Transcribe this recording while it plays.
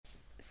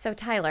So,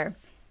 Tyler,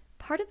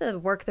 part of the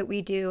work that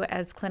we do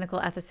as clinical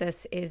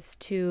ethicists is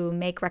to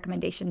make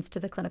recommendations to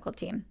the clinical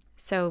team.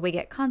 So, we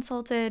get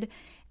consulted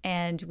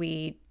and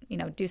we,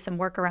 do some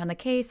work around the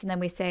case, and then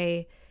we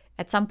say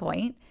at some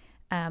point,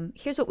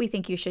 here's what we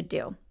think you should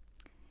do.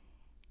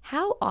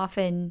 How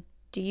often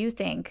do you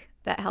think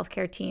that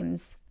healthcare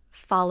teams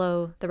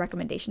follow the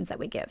recommendations that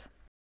we give?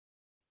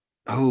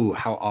 Oh,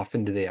 how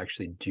often do they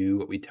actually do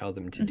what we tell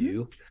them to Hmm.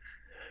 do?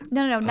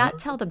 No, no, no, Uh, not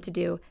tell them to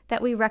do,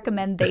 that we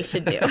recommend they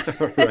should do.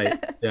 right.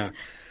 Yeah.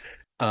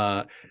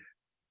 Uh,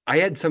 I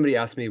had somebody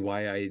ask me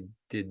why I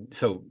did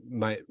so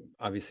my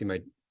obviously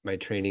my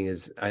training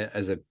is I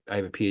have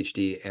a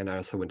PhD and I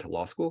also went to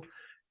law school.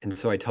 And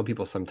so I tell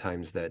people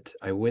sometimes that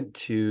I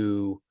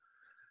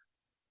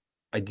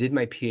did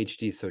my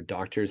PhD, so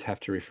doctors have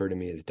to refer to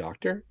me as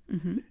doctor.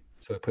 Hmm.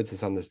 So it puts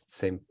us on the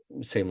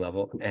same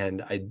level.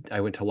 And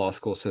I went to law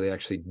school, so they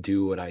actually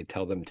do what I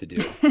tell them to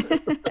do,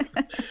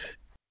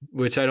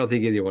 which I don't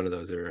think either one of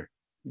those are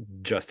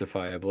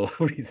justifiable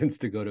reasons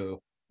to go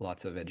to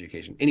lots of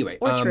education. Anyway,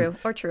 Or true,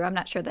 or true. I'm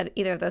not sure that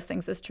either of those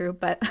things is true,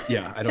 but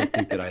yeah, I don't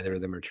think that either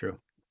of them are true.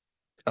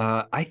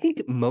 I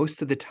think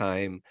most of the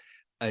time,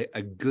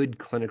 a good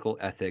clinical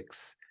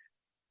ethics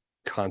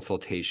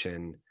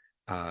consultation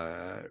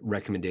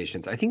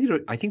recommendations, I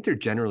think they're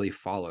generally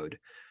followed.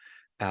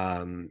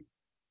 Um,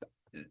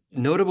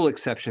 Notable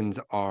exceptions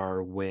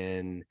are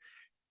when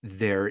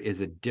there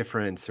is a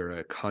difference or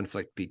a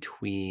conflict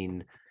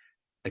between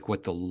like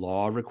what the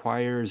law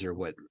requires or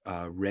what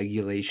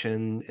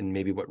regulation and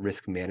maybe what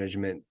risk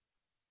management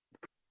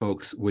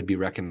folks would be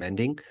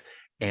recommending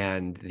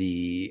and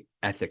the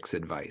ethics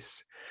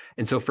advice.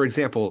 And so, for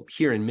example,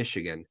 here in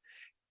Michigan,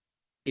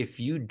 if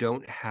you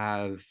don't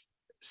have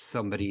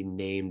somebody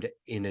named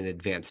in an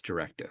advance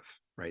directive,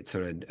 right?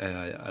 So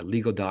a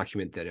legal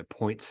document that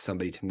appoints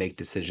somebody to make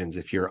decisions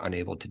if you're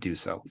unable to do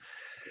so.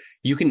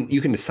 You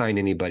can assign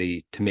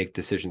anybody to make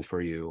decisions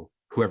for you,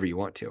 whoever you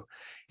want to.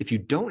 If you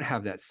don't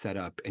have that set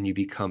up and you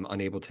become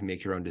unable to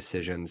make your own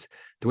decisions,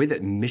 the way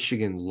that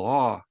Michigan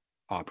law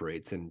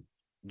operates, and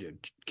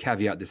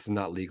caveat, this is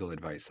not legal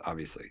advice,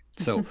 obviously.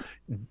 So,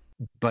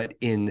 but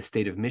in the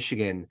state of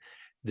Michigan,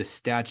 the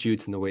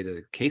statutes and the way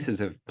the cases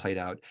have played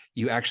out,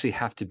 you actually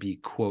have to be,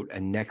 quote,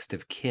 a next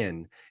of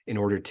kin in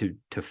order to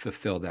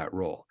fulfill that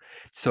role.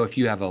 So if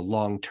you have a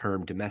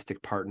long-term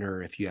domestic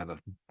partner, if you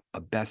have a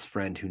best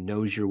friend who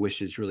knows your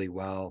wishes really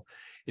well,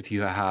 if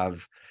you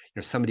have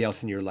somebody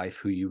else in your life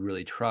who you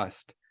really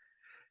trust,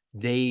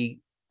 they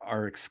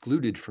are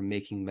excluded from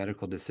making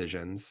medical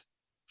decisions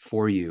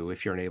for you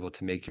if you're unable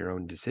to make your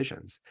own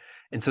decisions.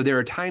 And so there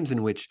are times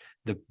in which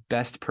the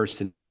best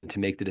person to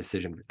make the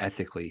decision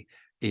ethically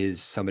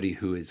is somebody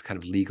who is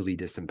kind of legally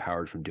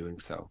disempowered from doing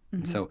so.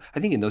 And hmm so I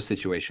think in those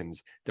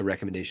situations, the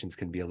recommendations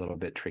can be a little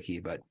bit tricky,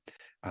 but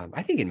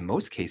I think in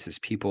most cases,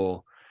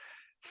 people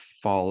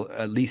fall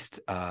at least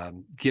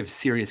give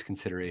serious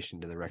consideration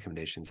to the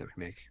recommendations that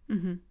we make.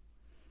 hmm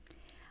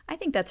I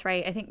think that's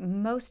right. I think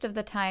most of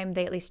the time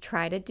they at least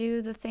try to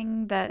do the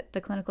thing that the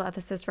clinical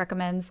ethicist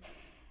recommends.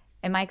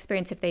 In my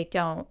experience, if they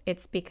don't,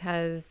 it's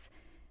because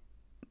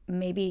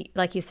maybe,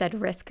 like you said,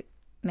 risk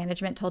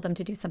management told them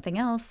to do something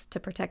else to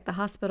protect the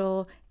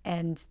hospital,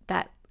 and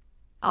that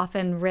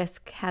often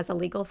risk has a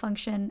legal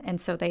function, and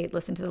so they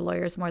listen to the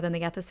lawyers more than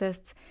the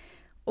ethicists,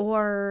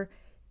 or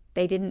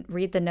they didn't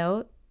read the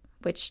note,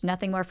 which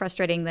nothing more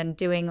frustrating than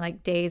doing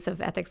like days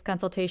of ethics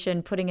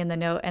consultation, putting in the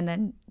note, and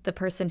then the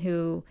person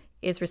who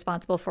is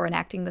responsible for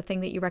enacting the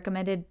thing that you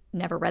recommended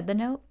never read the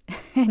note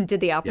and did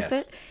the opposite.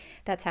 Yes.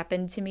 That's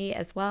happened to me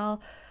as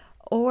well.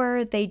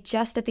 Or they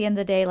just at the end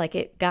of the day, like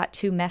it got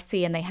too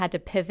messy and they had to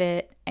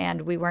pivot,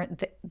 and we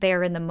weren't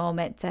there in the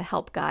moment to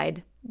help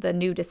guide the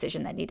new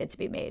decision that needed to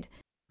be made.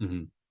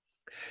 Mhm.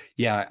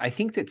 Yeah, I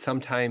think that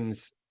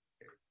sometimes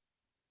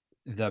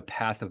the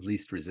path of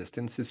least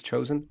resistance is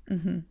chosen.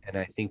 Hmm. And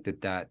I think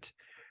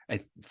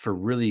for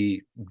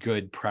really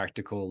good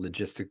practical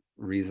logistic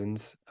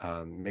reasons,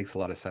 makes a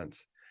lot of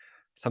sense.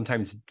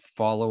 Sometimes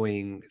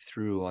following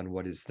through on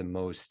what is the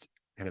most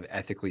kind of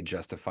ethically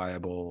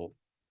justifiable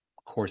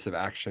course of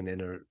action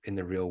in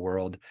the real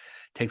world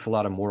takes a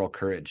lot of moral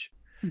courage,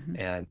 Hmm.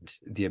 and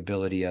the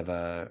ability of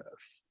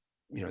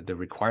the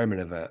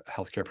requirement of a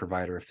healthcare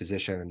provider, a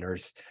physician, a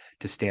nurse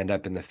to stand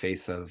up in the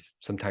face of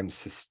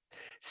sometimes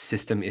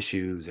system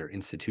issues or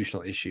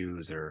institutional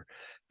issues or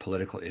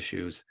political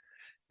issues,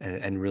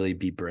 and really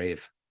be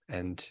brave.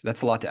 And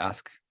that's a lot to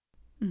ask.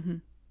 Hmm.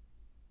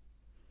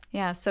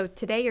 Yeah. So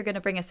today you're going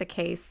to bring us a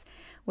case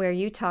where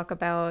you talk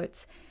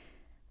about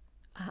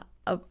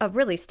a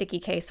really sticky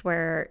case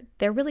where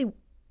there really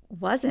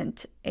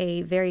wasn't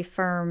a very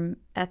firm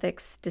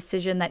ethics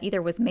decision that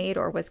either was made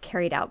or was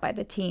carried out by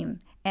the team.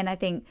 And I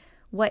think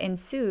what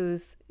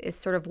ensues is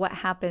sort of what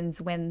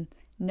happens when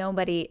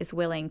nobody is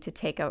willing to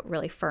take a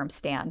really firm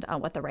stand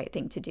on what the right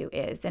thing to do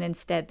is. And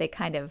instead, they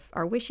kind of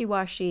are wishy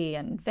washy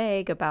and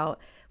vague about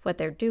what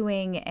they're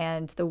doing,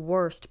 and the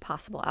worst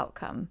possible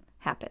outcome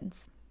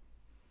happens.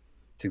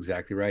 It's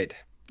exactly right.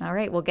 All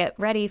right, we'll get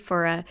ready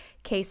for a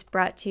case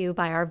brought to you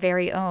by our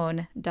very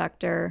own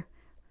Dr.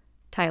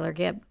 Tyler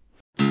Gibb.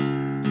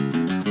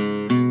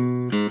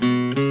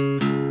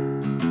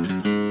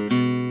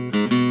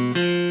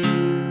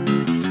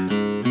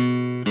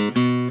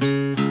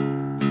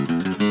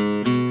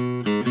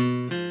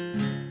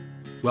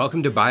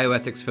 Welcome to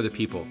Bioethics for the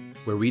People,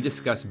 where we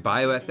discuss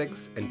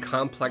bioethics and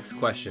complex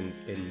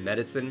questions in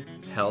medicine,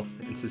 health,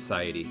 and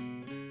society.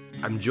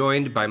 I'm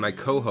joined by my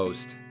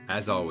co-host,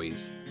 as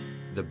always,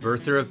 the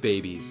birther of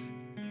babies,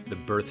 the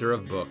birther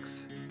of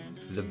books,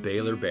 the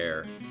Baylor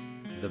Bear,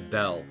 the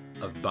belle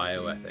of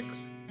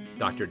bioethics,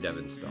 Dr.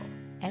 Devin Stahl.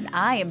 And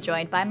I am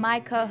joined by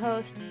my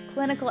co-host,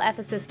 clinical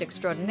ethicist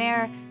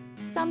extraordinaire,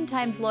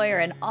 sometimes lawyer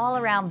and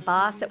all-around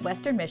boss at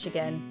Western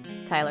Michigan,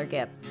 Tyler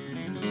Gibb.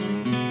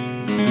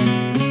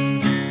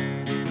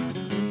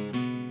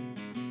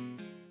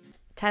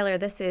 Tyler,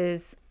 this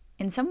is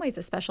in some ways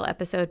a special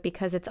episode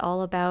because it's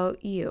all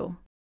about you.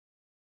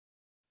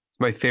 It's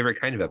my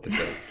favorite kind of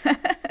episode.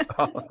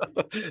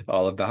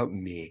 All about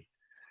me.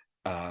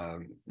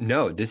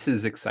 No, this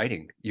is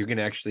exciting. You're going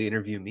to actually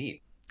interview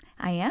me.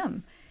 I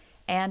am.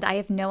 And I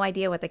have no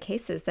idea what the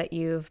case is that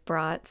you've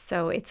brought,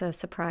 so it's a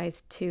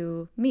surprise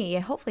to me,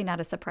 and hopefully not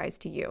a surprise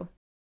to you.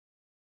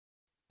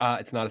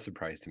 It's not a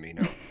surprise to me,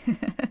 no.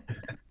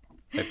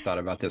 I've thought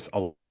about this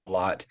a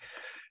lot.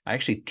 I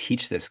actually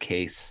teach this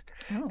case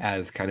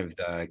as kind of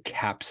the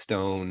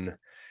capstone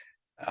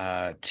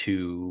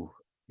to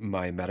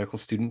my medical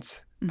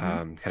students,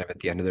 kind of at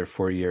the end of their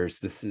 4 years.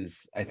 This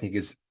is, I think,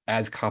 is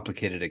as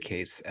complicated a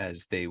case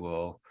as they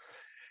will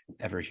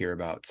ever hear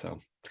about. So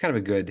it's kind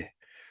of a good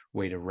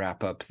way to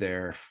wrap up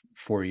their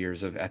 4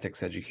 years of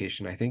ethics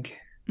education, I think.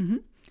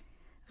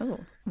 Oh,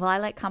 well, I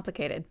like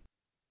complicated.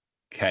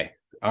 Okay.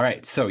 All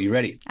right. So you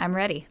ready? I'm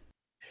ready.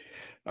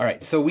 All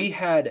right. So we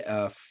had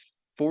a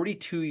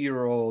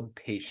 42-year-old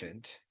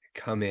patient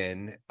come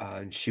in,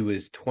 and she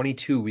was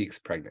 22 weeks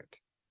pregnant.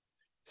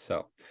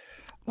 So,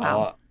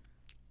 wow.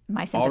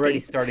 My sympathies. Already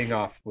starting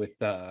off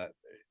with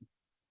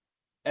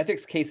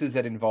ethics cases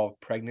that involve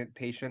pregnant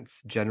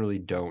patients generally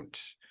don't.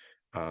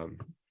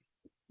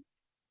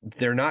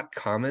 They're not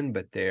common,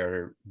 but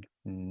they're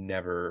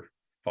never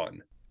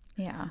fun.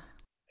 Yeah.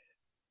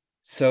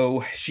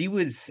 So she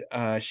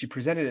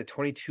presented at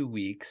 22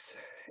 weeks.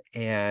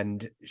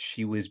 And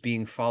she was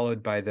being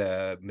followed by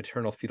the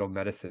maternal fetal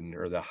medicine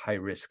or the high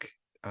risk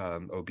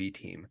OB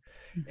team.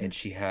 And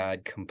she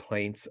had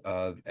complaints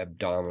of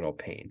abdominal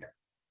pain.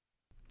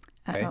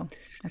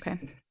 Okay.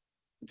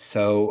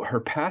 So her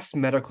past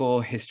medical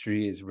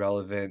history is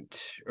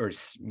relevant, or,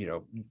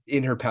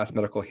 in her past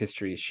medical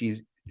history,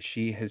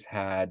 she has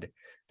had,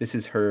 this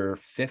is her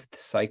 5th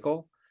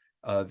cycle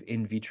of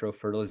in vitro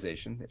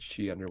fertilization that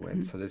she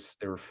underwent. So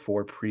there were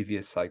 4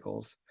 previous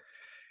cycles.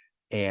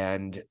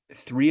 And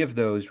 3 of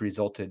those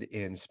resulted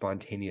in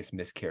spontaneous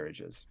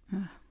miscarriages.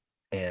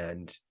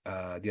 And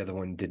the other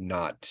one did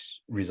not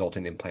result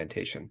in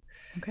implantation.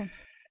 Okay.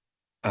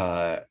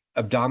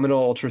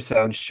 Abdominal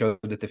ultrasound showed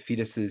that the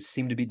fetuses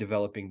seem to be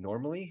developing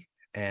normally.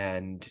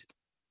 And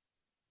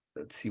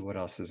let's see what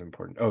else is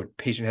important. Oh,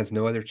 patient has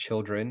no other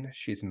children.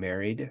 She's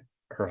married.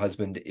 Her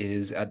husband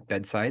is at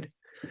bedside.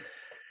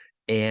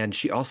 And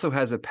she also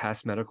has a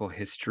past medical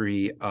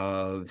history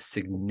of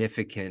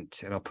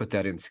significant, and I'll put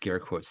that in scare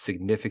quotes,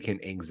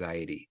 significant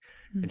anxiety.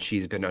 And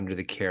she's been under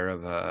the care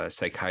of a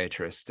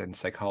psychiatrist and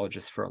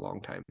psychologist for a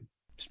long time.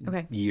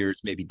 Okay. Years,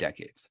 maybe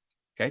decades.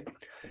 Okay.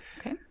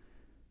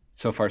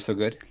 So far, so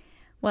good?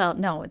 Well,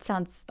 no, it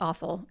sounds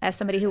awful. As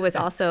somebody who was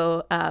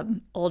also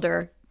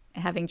older,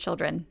 having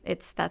children,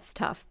 that's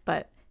tough.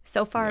 But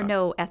so far,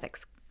 no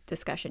ethics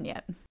discussion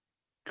yet.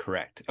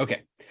 Correct.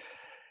 Okay.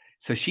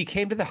 So she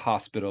came to the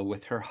hospital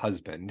with her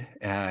husband.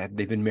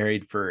 They've been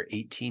married for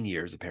 18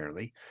 years,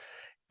 apparently.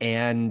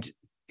 And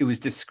it was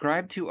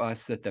described to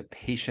us that the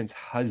patient's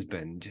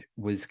husband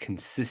was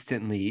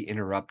consistently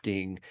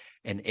interrupting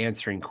and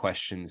answering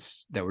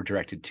questions that were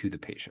directed to the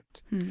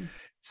patient.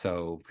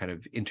 So kind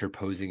of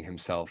interposing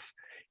himself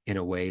in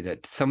a way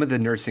that some of the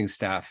nursing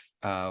staff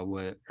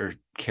or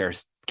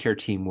care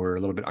team were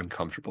a little bit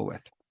uncomfortable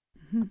with.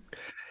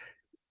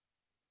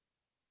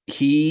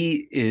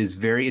 He is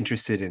very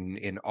interested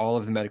in all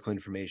of the medical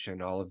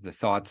information, all of the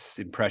thoughts,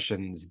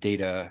 impressions,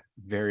 data,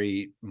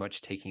 very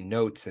much taking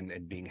notes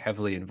and being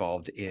heavily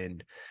involved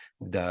in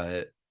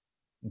the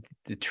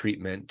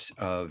treatment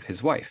of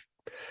his wife.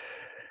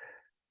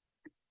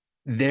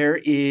 There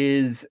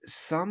is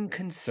some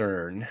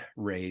concern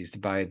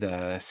raised by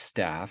the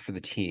staff or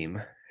the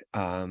team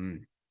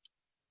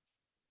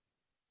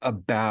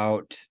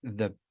about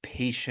the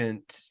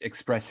patient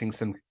expressing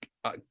some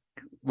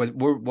what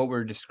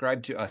were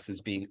described to us as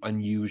being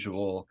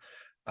unusual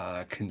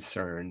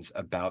concerns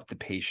about the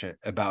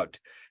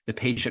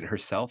patient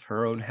herself,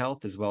 her own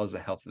health, as well as the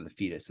health of the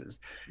fetuses.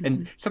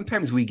 And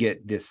sometimes we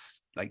get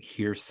this like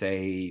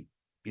hearsay,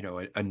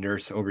 a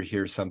nurse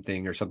overhears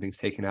something or something's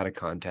taken out of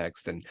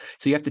context. And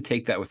so you have to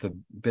take that with a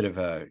bit of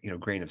a,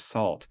 grain of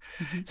salt.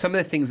 Some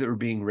of the things that were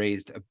being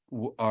raised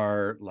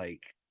are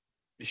like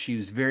she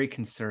was very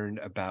concerned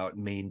about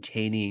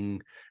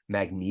maintaining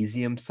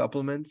magnesium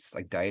supplements,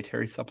 like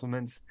dietary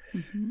supplements,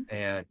 Hmm.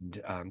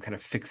 and kind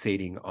of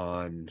fixating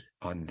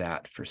on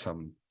that for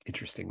some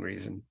interesting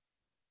reason.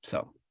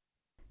 So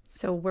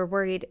So we're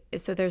worried.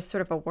 So there's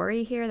sort of a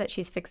worry here that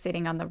she's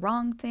fixating on the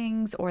wrong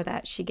things, or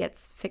that she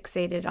gets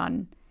fixated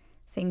on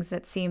things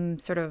that seem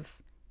sort of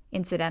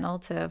incidental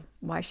to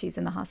why she's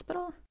in the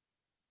hospital.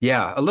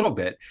 yeah, a little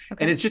bit.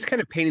 And Okay. it's just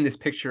kind of painting this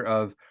picture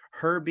of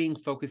her being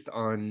focused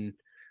on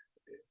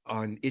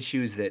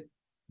issues that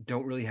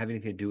don't really have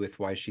anything to do with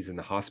why she's in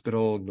the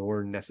hospital,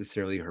 nor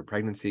necessarily her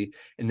pregnancy.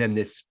 And then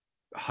this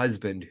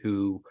husband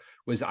who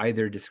was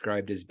either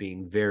described as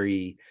being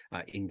very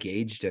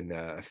engaged and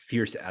a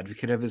fierce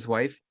advocate of his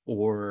wife,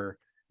 or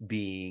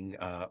being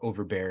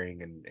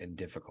overbearing and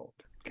difficult.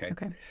 Okay.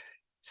 Okay.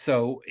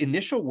 So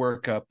initial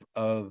workup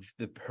of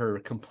her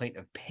complaint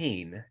of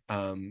pain,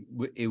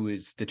 it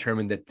was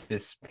determined that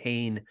this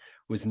pain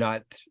was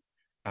not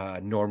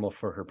normal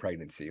for her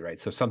pregnancy, right?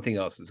 So something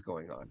else is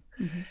going on.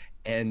 Hmm.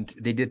 And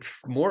they did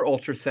more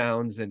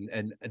ultrasounds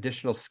and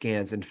additional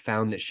scans and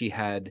found that she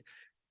had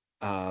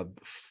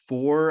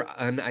 4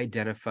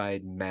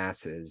 unidentified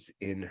masses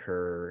in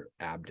her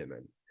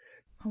abdomen,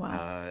 Oh,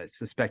 wow.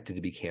 suspected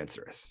to be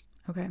cancerous.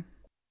 Okay.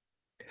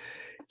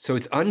 So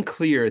it's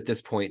unclear at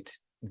this point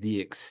the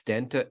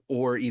extent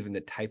or even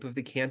the type of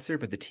the cancer,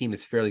 but the team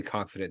is fairly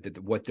confident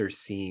that what they're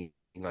seeing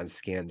on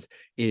scans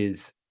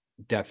is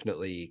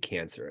definitely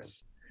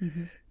cancerous.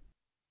 Hmm.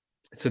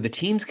 So the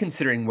team's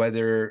considering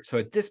whether, so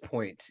at this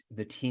point,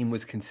 the team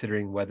was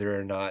considering whether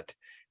or not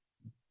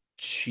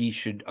she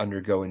should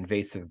undergo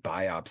invasive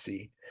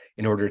biopsy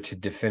in order to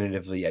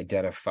definitively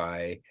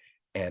identify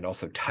and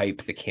also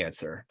type the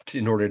cancer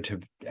in order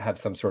to have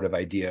some sort of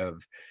idea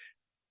of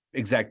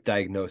exact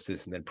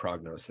diagnosis and then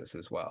prognosis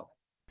as well.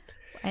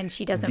 And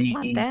she doesn't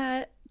want The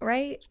that,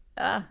 right?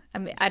 I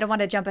mean, I don't want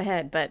to jump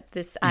ahead, but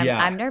I'm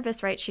Yeah,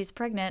 nervous, right? She's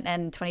pregnant,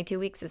 and 22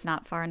 weeks is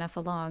not far enough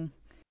along.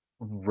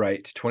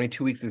 right.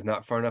 22 weeks is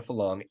not far enough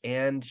along,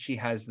 and she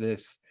has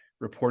this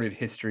reported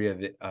history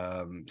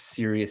of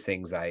serious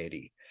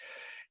anxiety.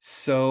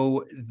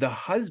 So the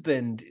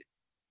husband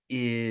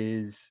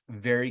is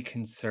very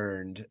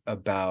concerned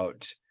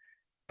about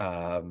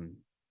um,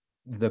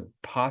 the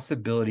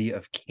possibility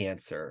of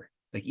cancer,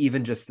 like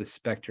even just the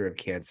specter of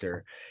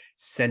cancer,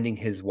 sending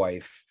his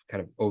wife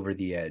kind of over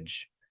the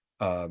edge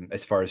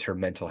as far as her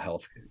mental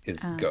health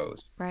Uh,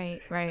 goes.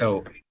 right, right.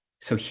 So,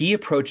 so he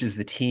approaches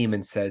the team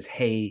and says,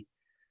 "Hey,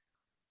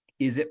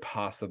 is it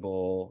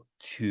possible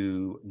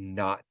to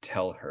not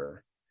tell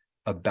her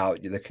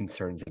about the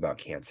concerns about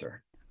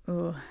cancer?"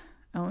 Ooh,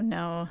 oh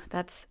no,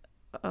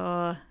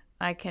 uh,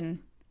 I can,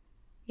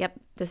 yep,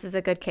 this is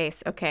a good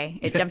case. Okay,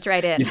 it Yeah. jumped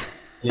right in. Yeah.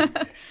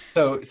 Yeah.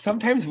 So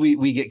sometimes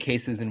we get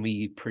cases and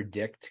we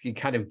predict, you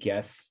kind of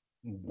guess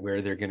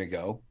where they're going to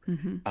go.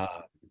 Hmm.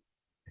 Uh,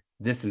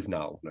 this is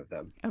not one of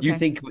them. Okay.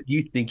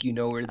 You think you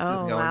know where this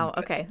is Oh going, wow.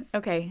 but Okay.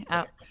 Okay.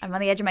 I'm on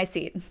the edge of my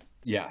seat.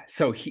 yeah.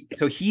 So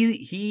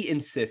he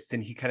insists,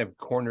 and he kind of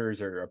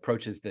corners or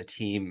approaches the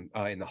team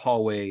in the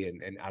hallway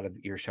and out of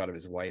earshot of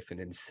his wife, and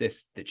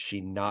insists that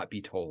she not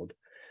be told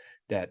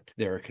that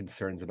there are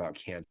concerns about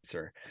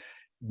cancer,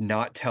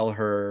 not tell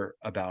her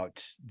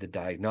about the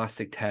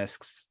diagnostic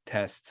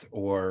tests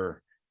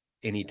or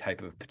any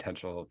type of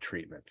potential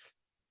treatments.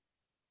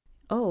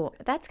 Oh,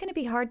 that's going to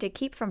be hard to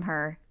keep from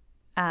her.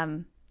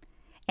 Um,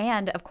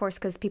 and of course,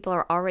 because people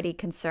are already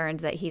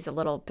concerned that he's a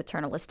little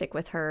paternalistic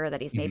with her,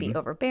 that he's maybe Mhm.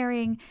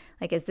 overbearing.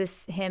 Like, is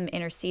this him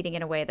interceding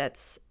in a way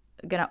that's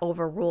going to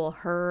overrule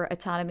her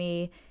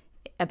autonomy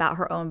about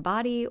her own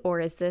body? Or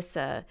is this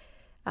a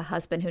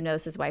husband who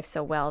knows his wife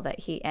so well that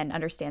and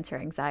understands her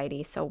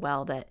anxiety so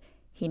well that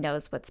he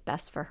knows what's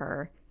best for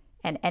her?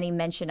 And any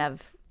mention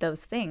of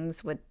those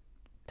things would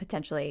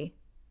potentially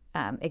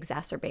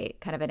exacerbate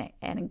kind of an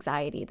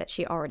anxiety that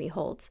she already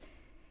holds.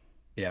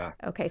 Yeah.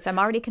 Okay, so I'm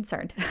already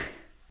concerned.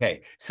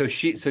 Okay. So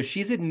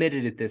she's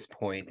admitted at this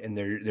point, and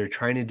they're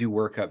trying to do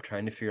workup,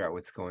 trying to figure out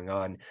what's going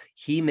on.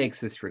 He makes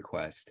this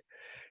request,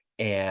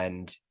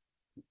 and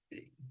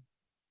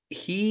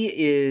he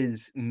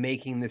is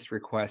making this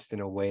request in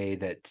a way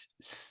that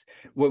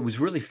what was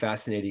really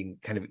fascinating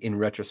kind of in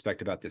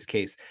retrospect about this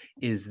case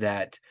is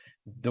that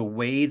the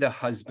way the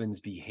husband's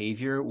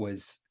behavior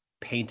was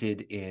painted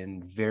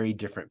in very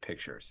different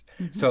pictures.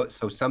 Hmm. So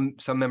some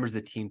members of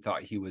the team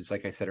thought he was,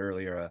 like I said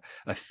earlier,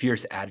 a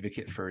fierce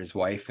advocate for his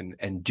wife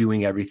and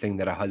doing everything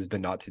that a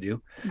husband ought to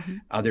do. Hmm.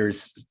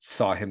 Others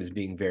saw him as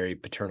being very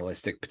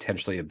paternalistic,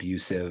 potentially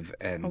abusive,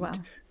 Oh, and wow.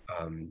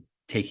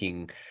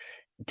 taking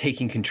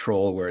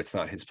control where it's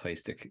not his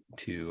place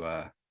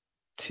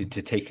to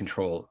take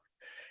control.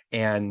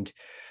 And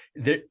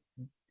there,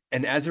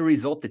 and as a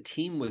result, the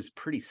team was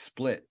pretty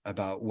split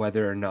about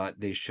whether or not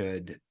they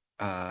should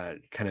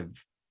kind of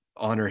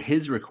honor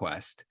his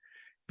request,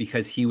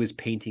 because he was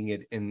painting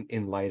it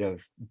in light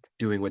of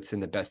doing what's in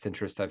the best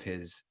interest of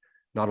his,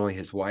 not only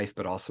his wife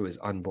but also his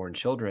unborn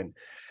children.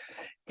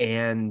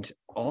 And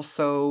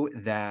also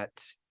that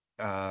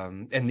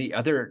and the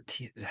other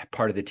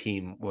part of the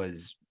team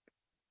was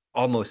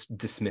almost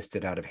dismissed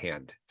it out of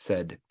hand,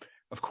 said,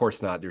 of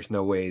course not, there's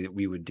no way that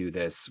we would do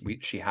this.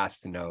 She has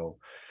to know,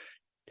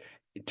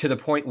 to the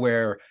point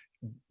where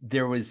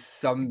there was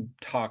some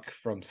talk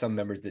from some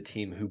members of the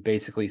team who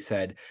basically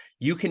said,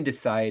 you can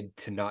decide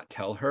to not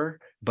tell her,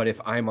 but if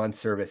I'm on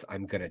service,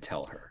 I'm going to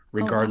tell her, Oh,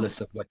 wow.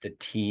 regardless of what the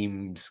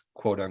team's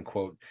quote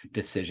unquote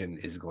decision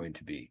is going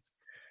to be.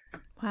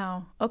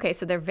 Wow. Okay,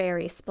 so they're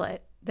very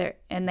split.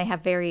 And they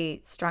have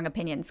very strong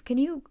opinions. Can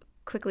you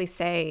quickly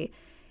say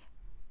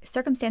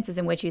circumstances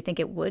in which you think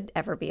it would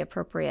ever be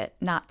appropriate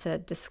not to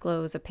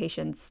disclose a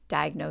patient's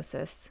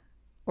diagnosis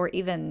or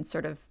even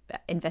sort of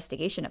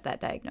investigation of that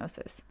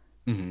diagnosis?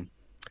 Mm-hmm.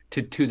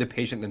 To the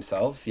patient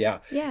themselves, yeah,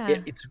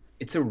 Yeah.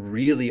 it's a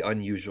really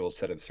unusual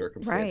set of Right,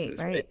 circumstances,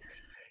 right? right.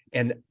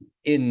 And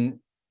in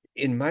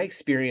in my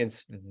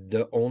experience,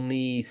 the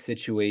only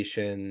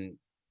situation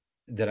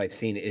that I've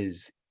seen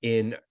is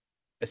in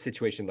a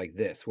situation like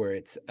this, where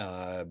it's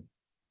a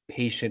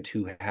patient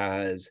who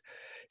has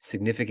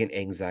significant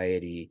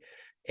anxiety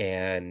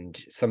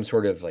and some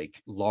sort of like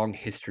long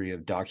history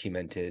of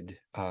documented,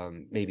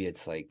 maybe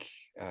it's like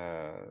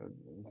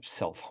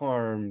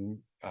self-harm,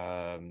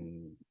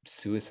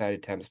 suicide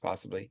attempts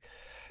possibly,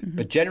 Hmm.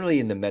 but generally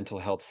in the mental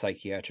health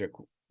psychiatric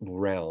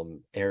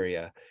realm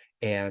area.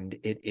 And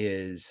it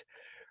is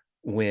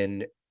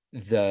when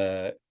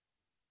the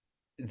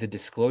the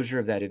disclosure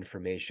of that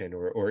information,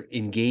 or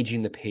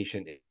engaging the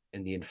patient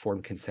in the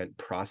informed consent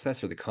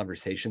process, or the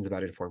conversations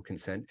about informed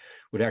consent,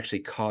 would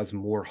actually cause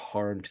more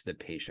harm to the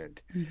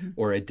patient, Hmm.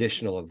 or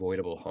additional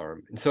avoidable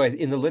harm. And so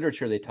in the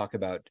literature, they talk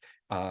about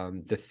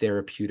the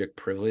therapeutic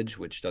privilege,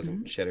 which Hmm.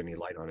 doesn't shed any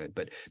light on it.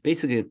 But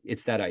basically,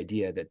 it's that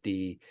idea that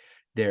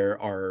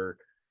there are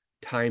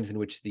times in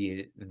which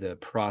the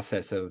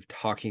process of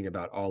talking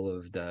about all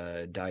of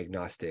the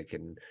diagnostic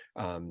and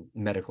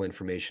medical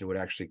information would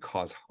actually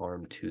cause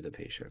harm to the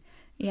patient.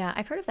 Yeah,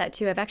 I've heard of that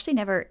too. I've actually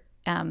never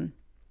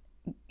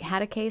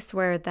had a case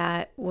where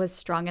that was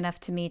strong enough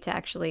to me to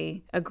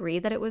actually agree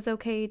that it was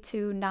okay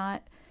to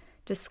not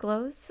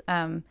disclose.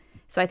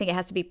 So I think it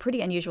has to be pretty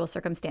unusual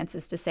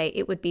circumstances to say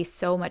it would be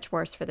so much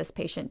worse for this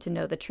patient to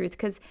know the truth,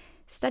 because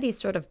studies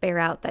sort of bear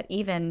out that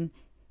even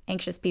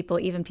anxious people,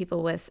 even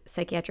people with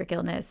psychiatric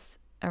illness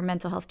or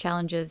mental health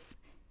challenges,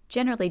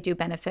 generally do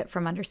benefit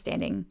from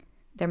understanding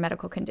their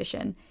medical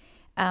condition.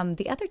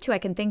 The other two I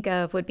can think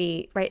of would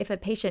be, right, if a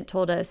patient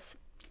told us,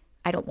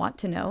 I don't want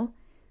to know,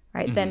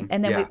 right? Then Hmm.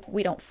 and then we Yeah.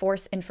 we don't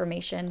force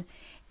information.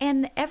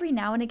 And every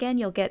now and again,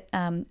 you'll get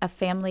a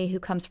family who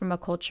comes from a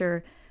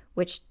culture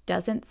which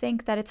doesn't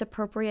think that it's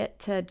appropriate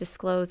to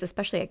disclose,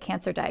 especially a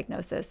cancer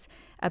diagnosis,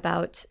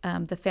 about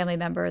the family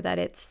member, that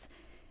it's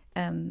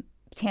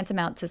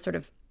tantamount to sort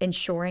of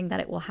ensuring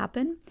that it will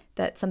happen,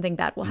 that something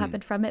bad will Mm.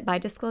 happen from it by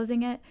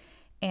disclosing it.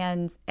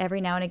 And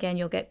every now and again,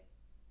 you'll get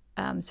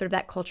sort of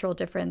that cultural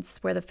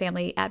difference where the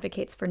family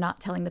advocates for not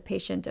telling the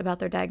patient about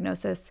their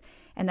diagnosis,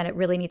 and that it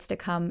really needs to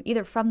come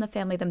either from the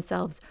family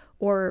themselves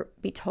or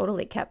be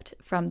totally kept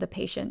from the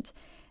patient.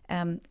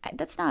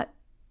 That's not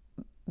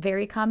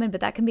very common,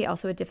 but that can be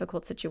also a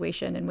difficult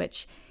situation in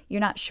which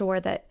you're not sure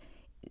that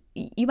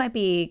you might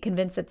be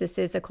convinced that this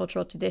is a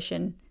cultural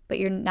tradition, but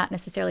you're not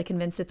necessarily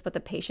convinced it's what the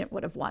patient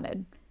would have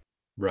wanted.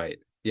 Right.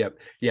 Yep.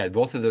 Yeah.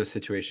 Both of those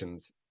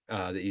situations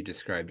that you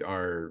described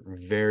are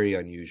very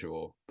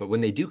unusual, but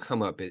when they do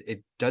come up,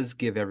 it does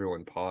give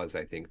everyone pause,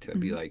 I think, to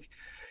be Mm-hmm. like,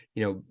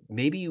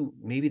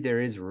 maybe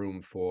there is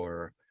room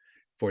for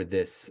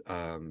this,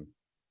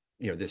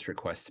 this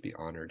request to be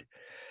honored.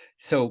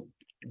 So,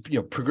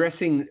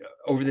 progressing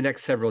over the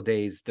next several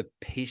days, the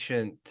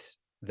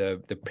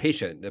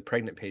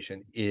pregnant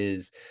patient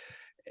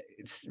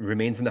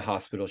remains in the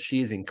hospital.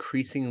 She is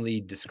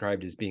increasingly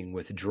described as being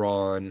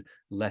withdrawn,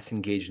 less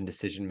engaged in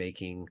decision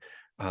making,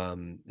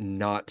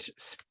 not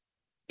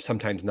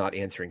sometimes not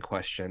answering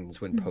questions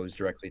when posed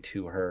directly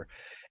to her,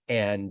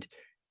 and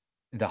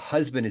the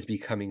husband is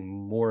becoming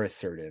more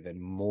assertive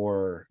and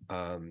more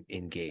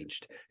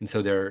engaged, and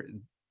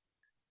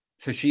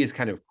so she is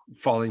kind of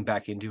falling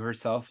back into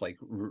herself, like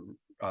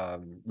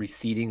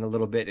receding a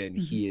little bit, and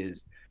Mm-hmm. he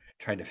is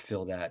trying to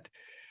fill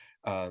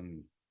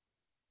um,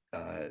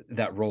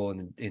 that role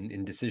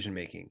in decision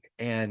making.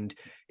 And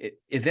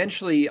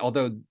eventually,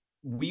 although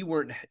we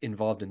weren't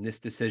involved in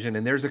this decision,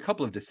 and there's a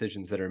couple of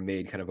decisions that are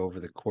made kind of over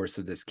the course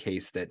of this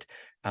case that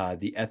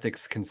the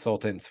ethics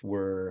consultants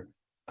were,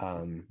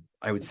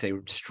 I would say,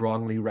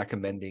 strongly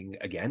recommending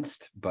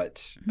against.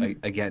 But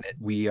Mm-hmm. again,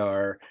 we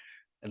are,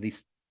 at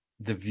least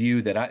the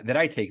view that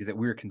I take, is that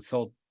we're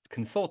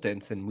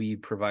consultants, and we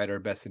provide our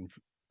best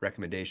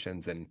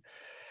recommendations, and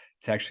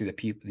it's actually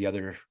the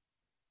other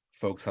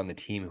folks on the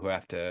team who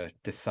have to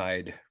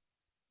decide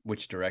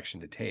which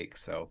direction to take.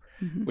 So,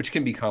 Mm-hmm. which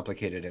can be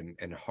complicated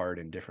and hard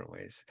in different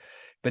ways.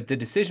 But the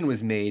decision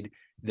was made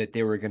that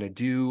they were going to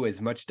do as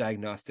much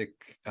diagnostic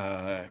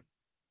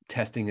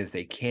testing as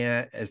they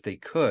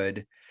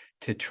could,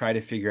 to try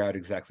to figure out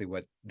exactly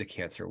what the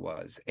cancer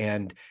was.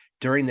 And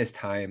during this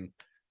time,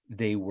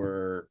 they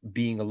were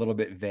being a little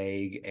bit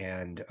vague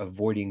and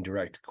avoiding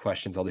direct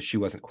questions, although she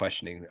wasn't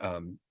questioning,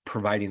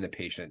 providing the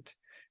patient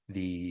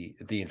the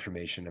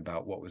information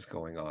about what was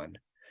going on.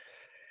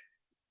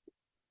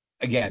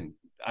 Again,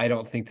 I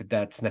don't think that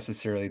that's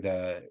necessarily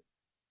the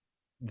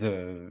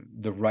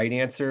right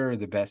answer or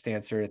the best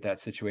answer at that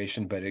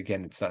situation, but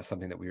again, it's not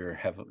something that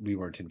we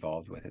weren't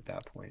involved with at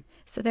that point.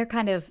 So they're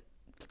kind of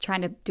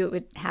trying to do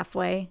it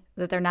halfway,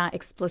 that they're not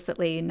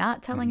explicitly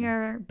not telling Mhm.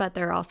 her, but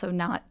they're also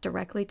not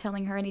directly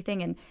telling her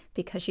anything. And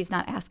because she's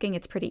not asking,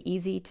 it's pretty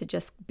easy to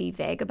just be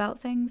vague about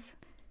things.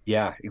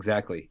 Yeah,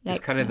 exactly. Yeah.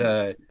 Just kind of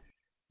Yeah.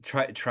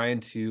 the trying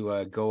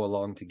to go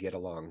along to get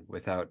along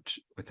without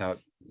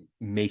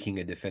making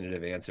a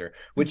definitive answer,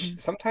 which Hmm.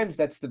 sometimes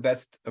that's the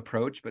best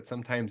approach, but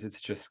sometimes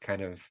it's just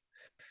kind of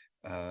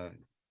uh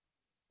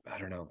I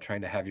don't know,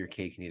 trying to have your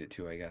cake and eat it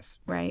too, I guess.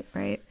 But Right,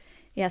 right.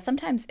 Yeah,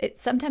 sometimes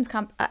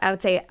I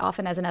would say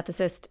often as an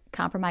ethicist,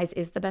 compromise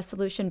is the best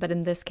solution, but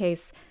in this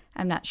case,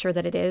 I'm not sure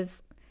that it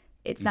is.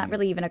 It's not mhm.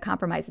 really even a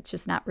compromise, it's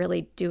just not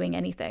really doing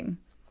anything.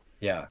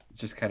 Yeah, it's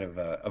just kind of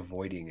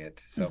avoiding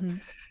it. Hmm.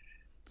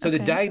 So the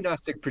Okay.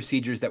 diagnostic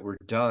procedures that were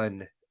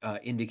done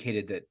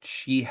indicated that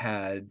she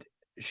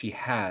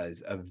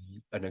has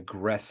an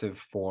aggressive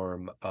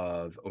form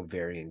of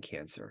ovarian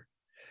cancer.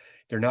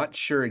 They're not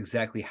sure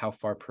exactly how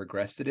far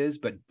progressed it is,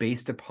 but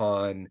based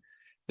upon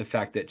the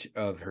fact that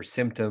of her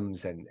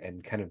symptoms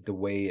and kind of the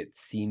way it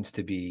seems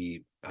to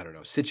be, I don't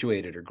know,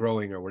 situated or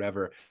growing or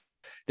whatever,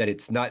 that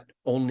it's not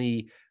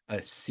only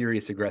a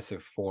serious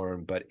aggressive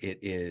form, but it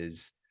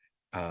is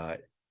uh,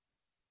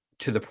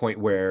 to the point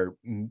where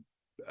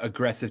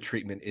aggressive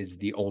treatment is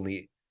the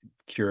only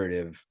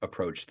curative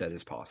approach that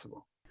is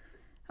possible.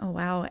 Oh,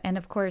 wow. And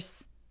of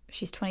course,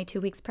 she's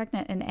 22 weeks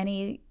pregnant, and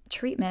any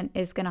treatment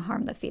is going to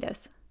harm the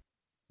fetus.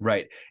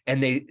 Right.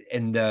 And the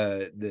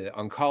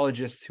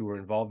oncologists who were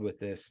involved with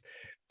this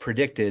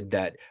predicted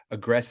that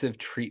aggressive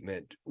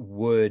treatment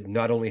would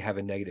not only have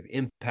a negative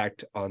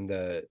impact on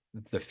the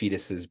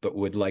fetuses, but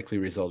would likely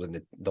result in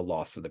the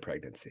loss of the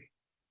pregnancy.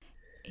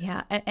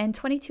 Yeah, and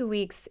 22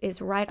 weeks is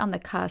right on the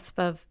cusp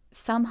of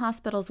some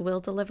hospitals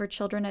will deliver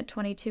children at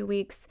 22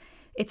 weeks.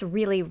 It's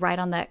really right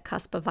on that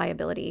cusp of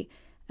viability.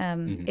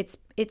 Mhm.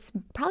 It's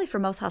probably for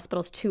most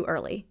hospitals too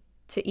early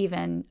to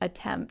even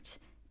attempt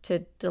to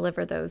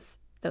deliver those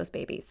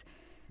babies.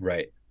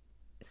 Right.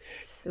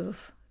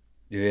 Oof.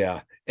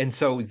 Yeah. And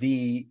so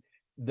the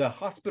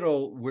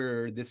hospital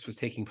where this was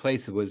taking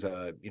place was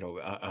a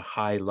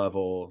high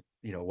level,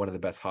 one of the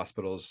best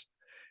hospitals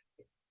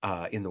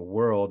in the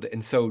world.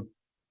 And so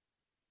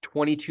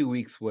 22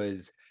 weeks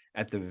was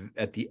at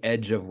the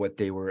edge of what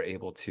they were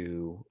able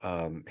to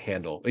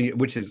handle,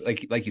 which is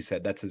like you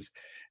said, that's as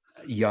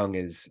young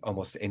as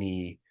almost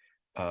any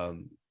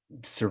um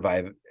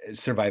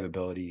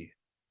survivability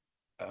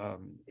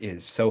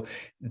is. So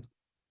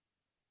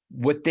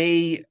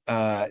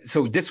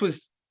so this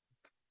was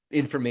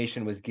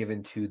information was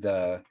given to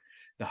the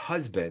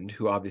husband,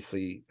 who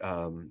obviously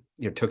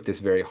took this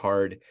very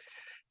hard,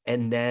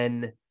 and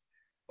then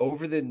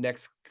over the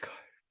next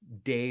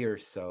day or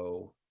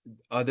so,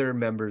 other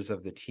members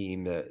of the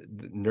team, the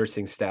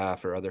nursing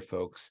staff or other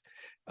folks,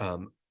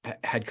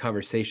 had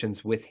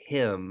conversations with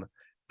him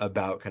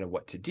about kind of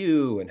what to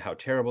do and how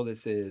terrible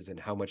this is and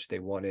how much they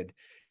wanted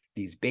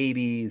these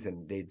babies,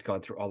 and they'd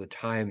gone through all the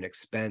time and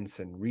expense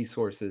and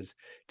resources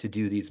to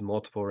do these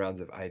multiple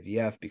rounds of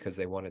IVF because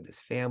they wanted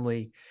this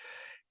family.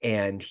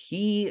 And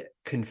he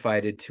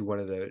confided to one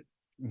of the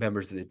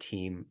members of the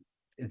team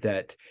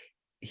that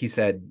he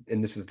said,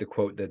 and this is the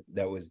quote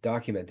that was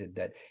documented,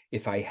 that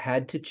if I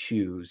had to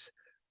choose,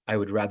 I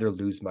would rather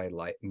lose my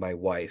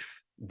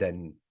wife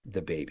than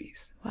the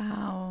babies.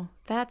 Wow,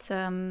 that's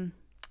a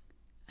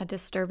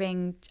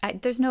disturbing.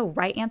 There's no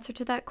right answer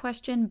to that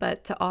question,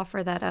 but to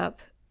offer that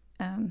up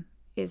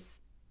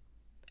is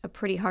a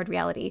pretty hard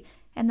reality.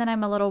 And then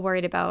I'm a little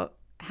worried about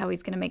how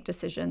he's going to make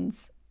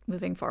decisions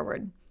moving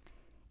forward.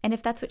 And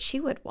if that's what she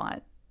would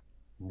want.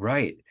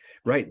 Right,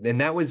 right. And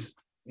that was,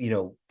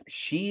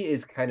 she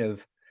is kind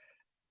of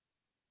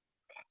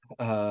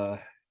uh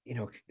you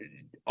know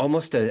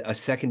almost a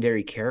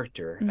secondary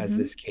character as Mm-hmm.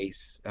 this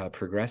case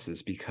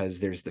progresses, because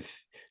there's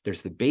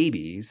the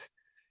babies,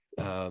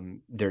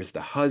 there's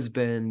the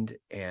husband,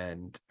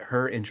 and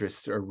her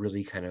interests are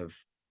really kind of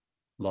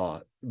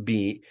law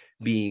be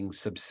being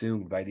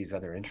subsumed by these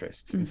other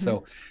interests. And Mm-hmm.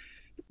 so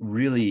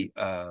really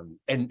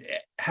and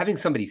having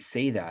somebody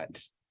say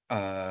that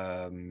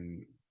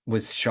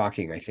was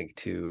shocking, I think,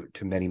 to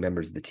many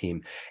members of the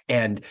team,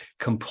 and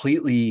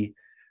completely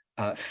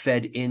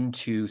fed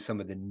into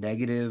some of the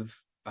negative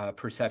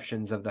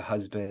perceptions of the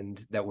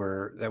husband that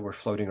were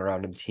floating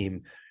around in the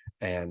team.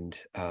 And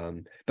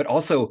but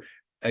also,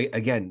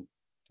 again,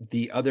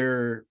 the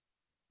other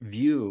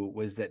view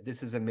was that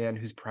this is a man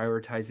who's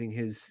prioritizing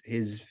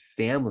his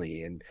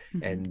family,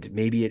 Mm-hmm. and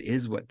maybe it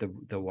is what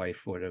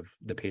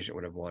the patient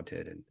would have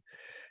wanted. And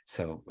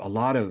so a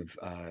lot of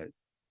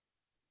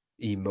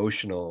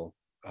emotional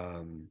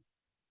um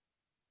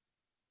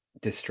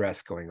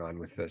distress going on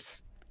with I,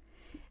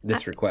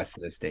 this request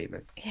and this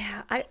statement.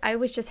 yeah, I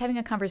was just having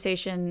a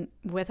conversation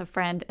with a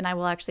friend, and I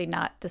will actually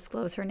not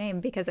disclose her name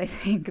because I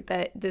think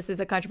that this is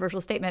a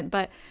controversial statement.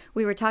 But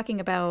we were talking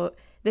about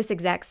this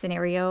exact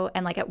scenario,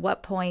 and like at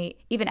what point,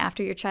 even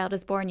after your child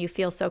is born, you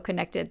feel so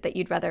connected that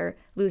you'd rather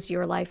lose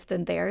your life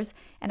than theirs.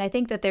 And I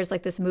think that there's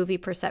like this movie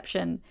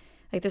perception,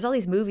 like there's all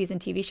these movies and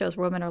TV shows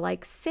where women are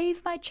like,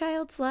 save my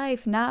child's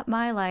life, not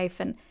my life.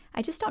 And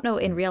I just don't know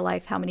in real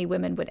life how many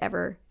women would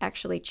ever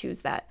actually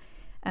choose that.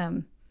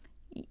 Um,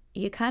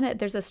 you kind of,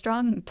 there's a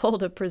strong pull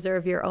to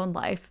preserve your own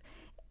life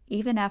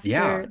even Yeah.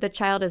 after the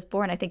child is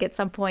born. I think at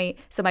some point,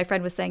 so my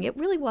friend was saying it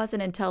really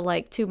wasn't until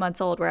like 2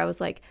 months old where I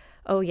was like,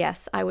 oh,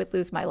 yes, I would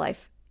lose my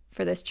life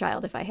for this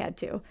child if I had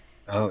to.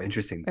 Oh,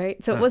 interesting.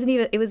 Right. So Huh.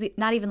 it was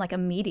not even like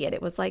immediate.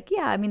 It was like,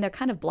 yeah, I mean, they're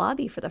kind of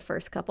blobby for the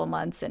first couple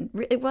months. And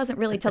it wasn't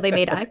really till they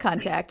made eye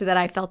contact that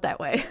I felt that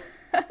way.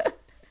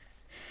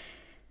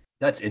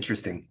 That's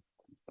interesting.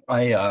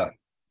 I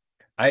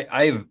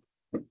I've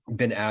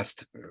been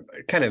asked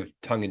kind of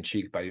tongue in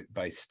cheek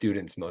by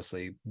students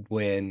mostly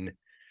when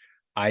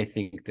I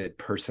think that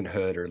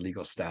personhood or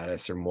legal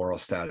status or moral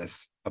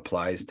status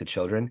applies to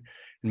children.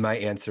 And my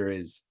answer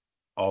is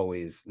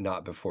always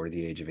not before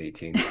the age of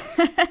 18.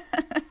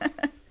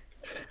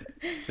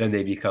 Then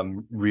they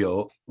become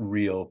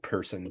real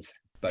persons.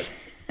 But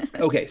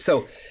okay,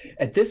 so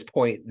at this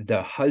point,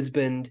 the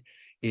husband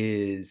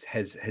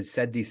has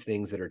said these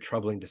things that are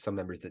troubling to some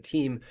members of the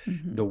team.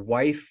 Hmm. The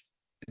wife,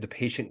 the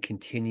patient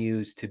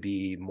continues to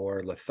be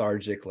more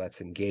lethargic,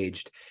 less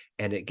engaged,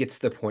 and it gets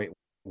to the point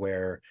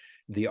where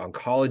the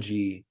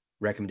oncology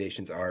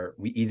recommendations are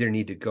we either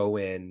need to go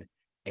in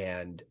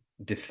and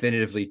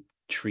definitively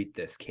treat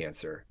this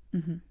cancer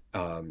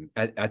Hmm.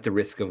 at the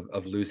risk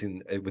of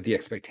losing, with the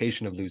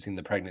expectation of losing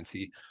the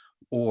pregnancy,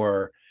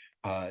 or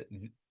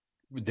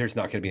there's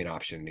not going to be an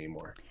option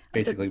anymore. So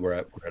Basically, we're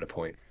at a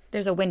point.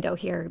 there's a window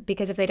here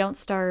because if they don't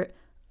start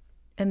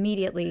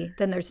immediately,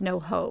 then there's no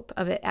hope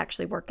of it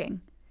actually working.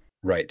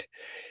 Right.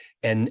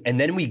 And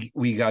then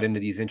we got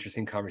into these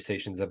interesting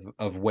conversations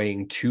of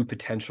weighing two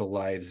potential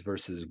lives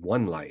versus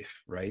one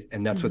life, right?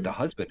 And that's what Hmm. the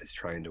husband is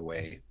trying to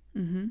weigh.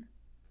 Hmm.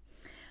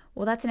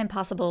 Well, that's an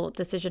impossible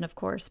decision, of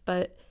course,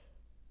 but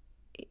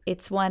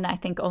it's one I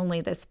think only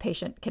this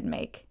patient can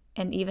make.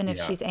 And even if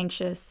Yeah. she's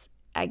anxious,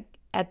 I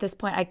at this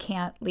point I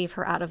can't leave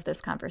her out of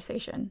this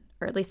conversation,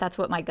 or at least that's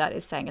what my gut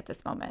is saying at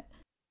this moment.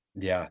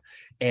 Yeah.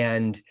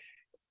 And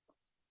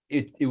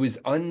it was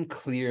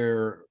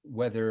unclear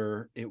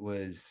whether it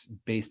was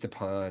based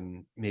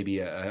upon maybe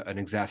an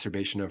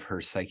exacerbation of her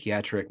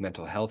psychiatric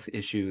mental health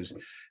issues,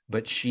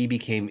 but she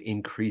became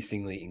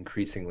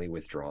increasingly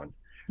withdrawn,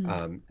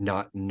 Mm.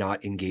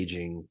 not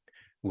engaging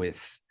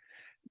with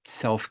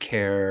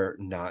self-care,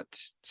 not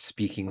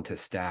speaking to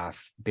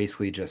staff,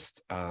 basically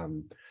just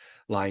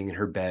lying in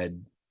her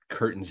bed,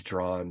 curtains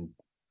drawn,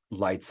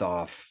 lights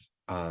off,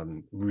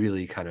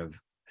 really kind of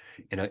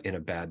in a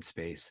bad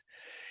space.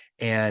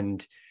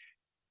 And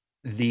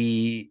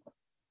the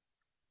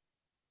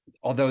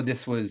although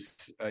this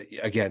was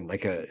again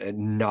like a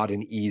not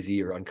an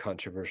easy or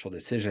uncontroversial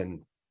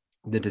decision,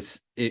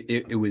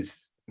 it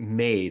was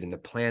made, and the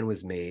plan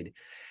was made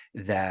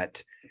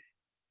that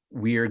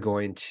we are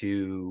going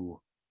to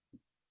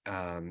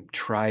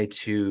try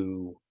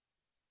to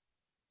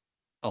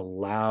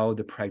allow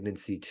the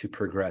pregnancy to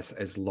progress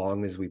as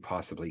long as we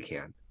possibly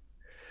can.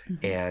 Hmm.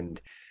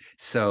 And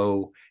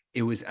so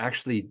it was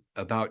actually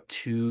about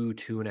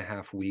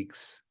 2.5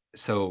 weeks.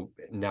 So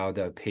now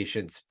the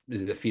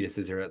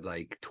fetuses are at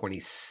like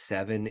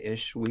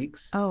 27-ish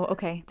weeks. Oh,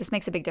 okay. This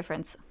makes a big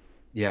difference.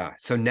 Yeah.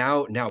 So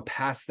now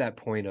past that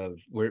point of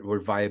where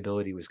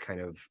viability was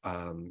kind of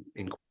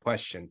in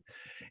question.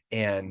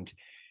 And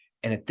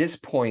at this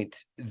point,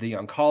 the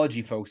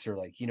oncology folks are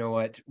like, you know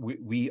what,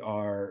 we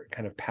are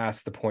kind of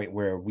past the point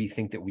where we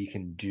think that we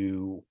can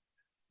do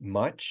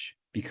much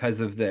because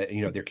of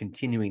they're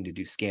continuing to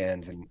do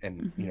scans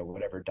and Hmm.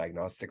 whatever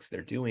diagnostics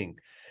they're doing.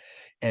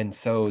 And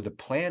so the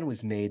plan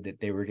was made that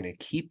they were going to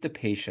keep the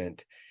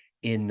patient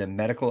in the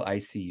medical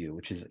ICU,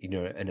 which is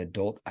an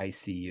adult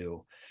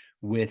ICU,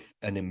 with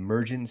an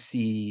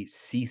emergency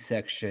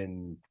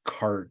C-section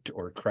cart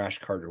or crash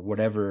cart or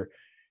whatever,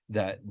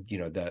 that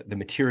the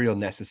material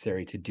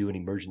necessary to do an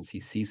emergency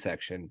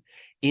C-section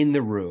in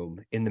the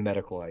room in the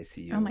medical Oh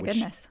ICU, my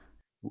goodness.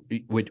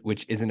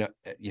 which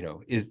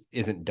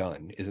isn't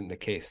done, isn't the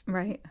case.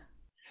 Right.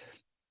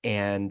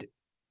 And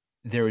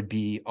there would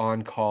be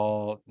on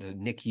call, the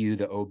NICU,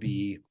 the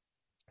OB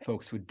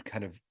folks would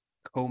kind of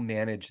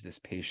co-manage this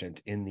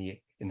patient in the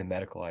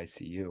medical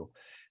ICU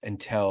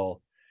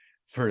until,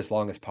 for as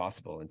long as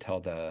possible,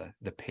 until the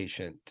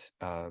patient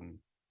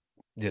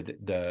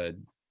the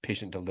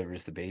patient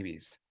delivers the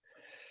babies,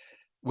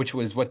 which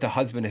was what the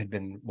husband had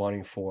been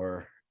wanting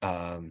for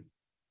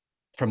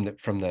from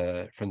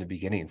the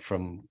beginning,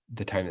 from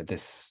the time that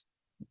this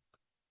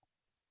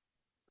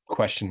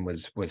question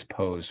was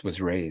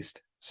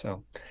raised.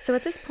 So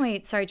at this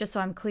point, sorry, just so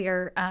I'm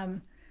clear,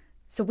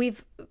 so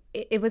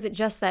was it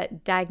just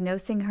that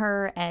diagnosing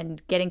her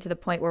and getting to the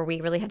point where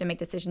we really had to make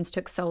decisions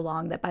took so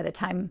long that by the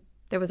time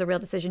there was a real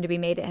decision to be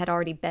made, it had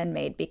already been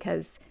made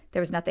because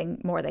there was nothing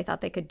more they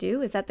thought they could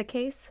do? Is that the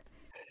case?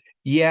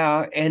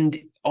 Yeah, and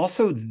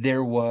also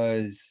there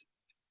was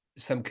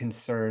some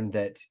concern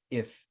that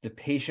if the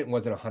patient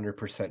wasn't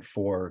 100%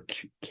 for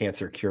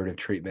cancer curative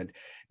treatment,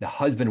 the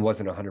husband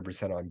wasn't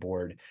 100% on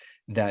board,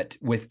 that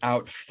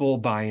without full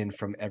buy-in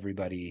from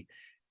everybody,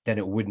 then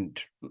it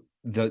wouldn't,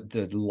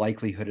 the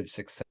likelihood of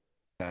success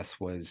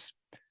was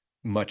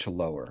much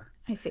lower.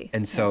 I see.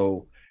 And Yeah.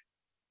 so,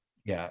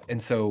 yeah.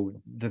 And so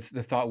the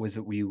thought was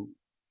that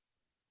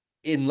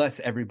unless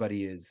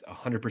everybody is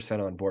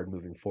 100% on board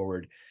moving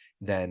forward,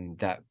 then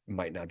that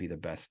might not be the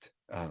best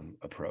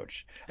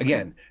approach. Okay.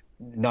 Again,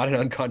 not an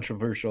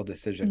uncontroversial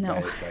decision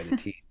No. by the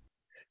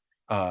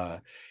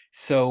team.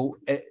 So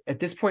at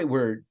this point,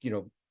 we're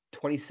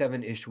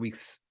 27-ish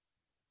weeks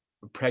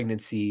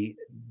pregnancy.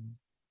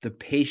 The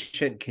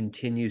patient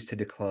continues to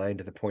decline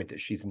to the point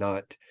that she's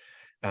not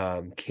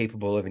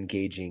capable of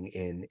engaging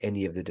in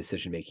any of the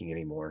decision making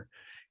anymore.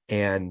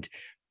 And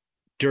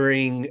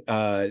during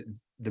the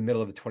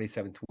middle of the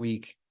 27th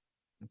week,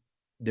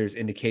 there's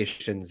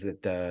indications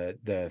that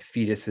the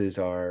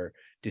fetuses are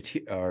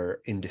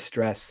in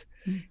distress,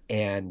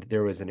 and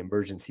there was an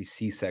emergency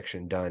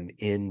C-section done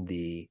in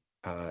the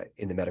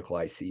medical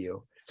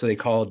ICU. So they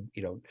called,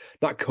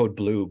 not code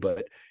blue,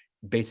 but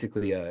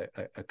basically a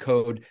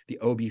code. The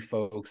OB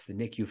folks, the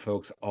NICU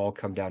folks, all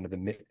come down to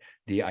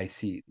the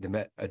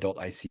adult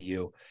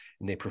ICU,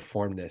 and they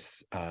perform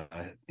this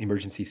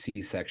emergency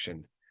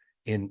C-section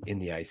in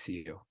the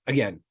ICU.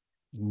 Again,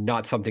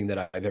 not something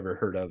that I've ever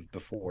heard of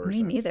before.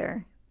 Me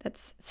neither. That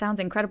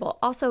sounds incredible.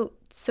 Also,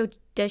 so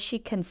does she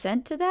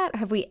consent to that?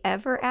 Have we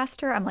ever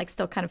asked her? I'm like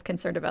still kind of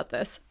concerned about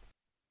this.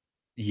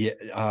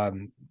 Yeah.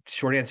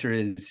 Short answer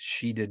is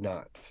she did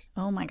not.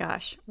 Oh my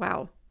gosh.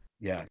 Wow.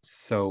 Yeah.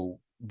 So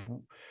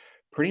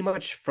pretty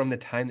much from the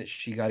time that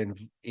she got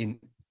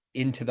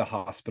into the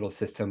hospital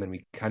system and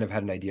we kind of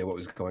had an idea what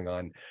was going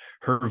on,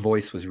 her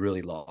voice was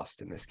really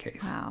lost in this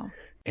case. Wow.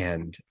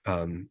 And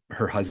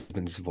her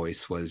husband's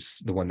voice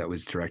was the one that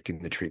was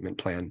directing the treatment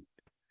plan.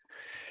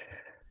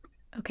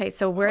 Okay,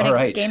 so we're in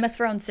a Game of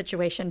Thrones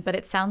situation, but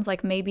it sounds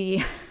like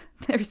maybe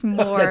there's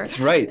more. That's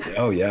right.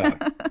 Oh yeah.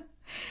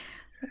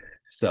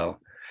 So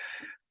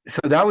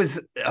that was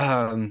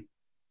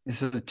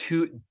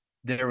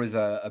there was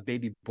a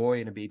baby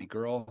boy and a baby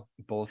girl,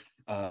 both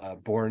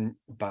born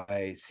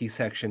by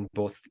C-section,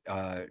 both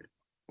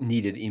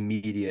needed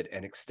immediate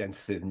and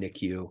extensive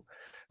NICU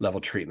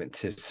level treatment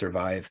to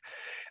survive.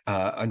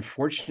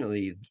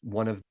 Unfortunately,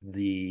 one of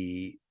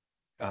the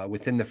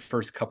within the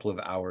first couple of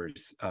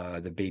hours,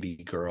 the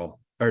baby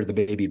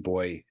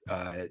boy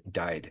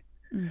died.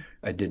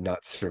 Did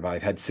not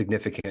survive, had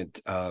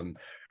significant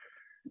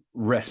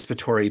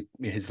respiratory,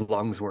 his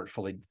lungs weren't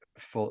full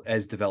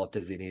as developed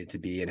as they needed to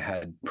be, and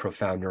had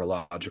profound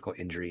neurological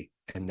injury,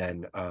 and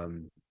then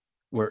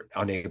were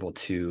unable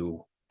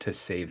to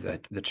save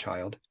the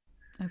child.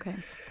 Okay.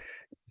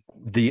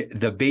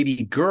 The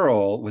baby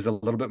girl was a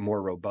little bit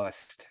more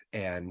robust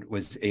and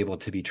was able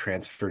to be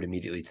transferred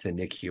immediately to the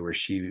NICU, where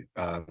she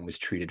was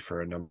treated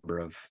for a number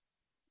of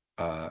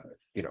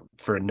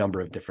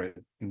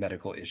different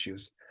medical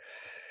issues.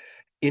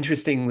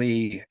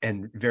 Interestingly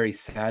and very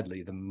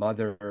sadly, the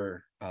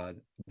mother,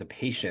 the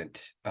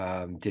patient,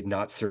 did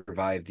not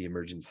survive the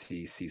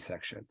emergency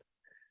C-section.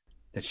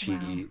 That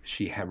she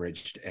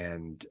hemorrhaged,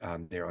 and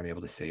they were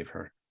unable to save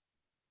her.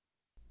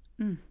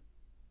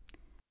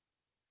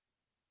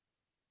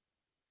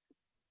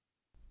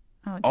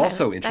 Oh,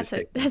 also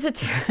interesting.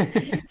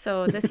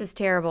 So this is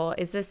terrible.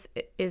 Is this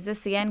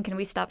the end? Can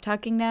we stop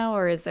talking now,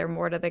 or is there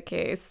more to the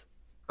case?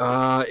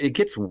 It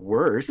gets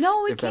worse.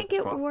 No, it can't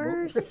get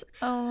worse.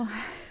 Oh.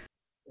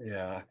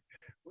 Yeah.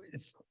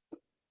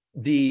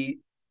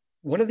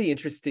 One of the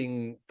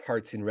interesting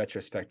parts in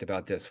retrospect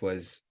about this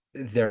was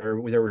there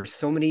were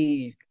so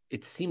many,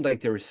 it seemed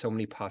like there were so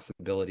many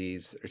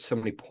possibilities or so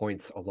many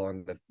points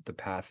along the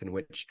path in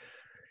which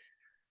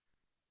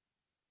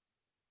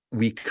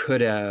we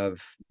could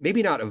have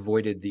maybe not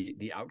avoided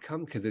the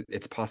outcome, because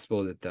it's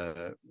possible that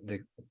the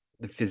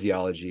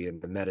physiology and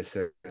the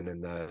medicine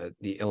and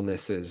the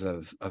illnesses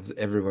of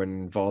everyone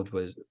involved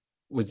was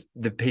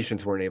the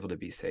patients weren't able to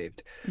be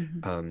saved.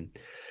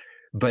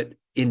 But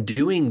in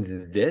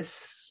doing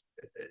this,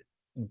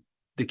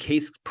 the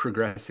case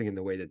progressing in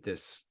the way that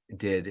this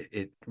did,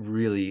 it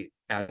really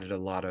added a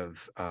lot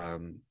of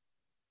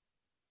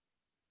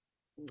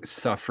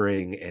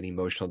suffering and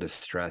emotional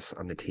distress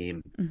on the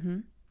team.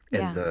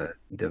 And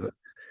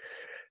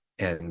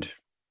and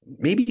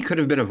maybe it could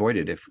have been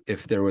avoided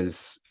if there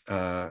was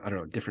I don't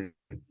know, different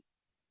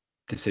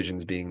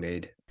decisions being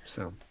made.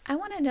 So I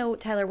want to know,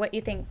 Tyler, what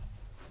you think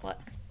what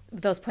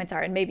those points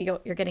are, and maybe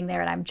you're getting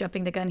there and I'm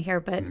jumping the gun here,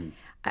 but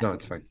no,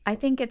 it's fine. I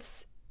think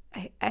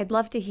I'd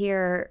love to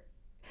hear,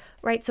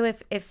 right? So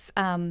if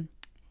I'm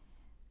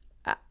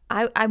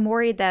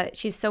worried that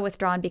she's so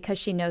withdrawn because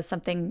she knows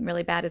something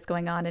really bad is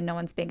going on and no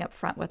one's being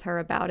upfront with her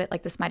about it.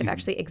 Like this might have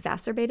actually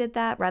exacerbated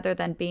that rather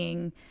than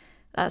being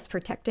us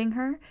protecting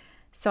her.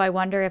 So I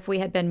wonder if we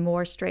had been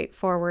more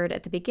straightforward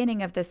at the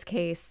beginning of this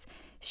case,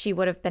 she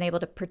would have been able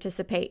to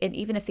participate. And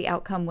even if the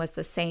outcome was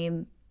the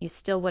same, you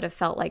still would have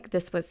felt like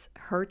this was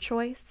her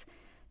choice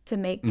to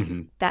make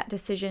Hmm. that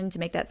decision, to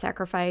make that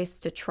sacrifice,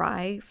 to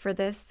try for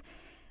this.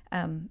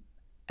 Um,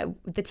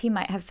 the team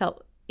might have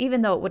felt,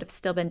 even though it would have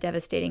still been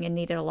devastating and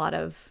needed a lot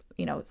of,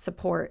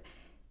 support,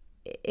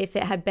 if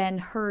it had been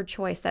her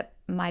choice, that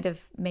might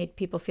have made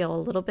people feel a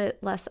little bit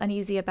less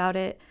uneasy about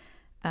it.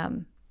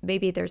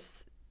 Maybe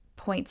there's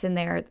points in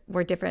there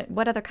where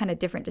what other kind of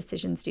different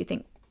decisions do you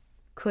think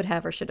could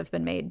have or should have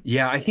been made?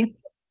 Yeah, I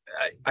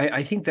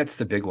think that's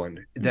the big one.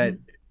 Mm-hmm. That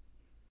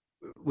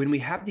when we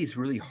have these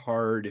really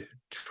hard,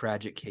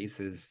 tragic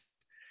cases,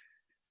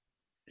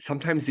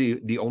 sometimes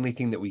the only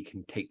thing that we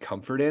can take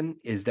comfort in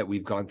is that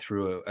we've gone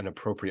through an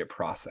appropriate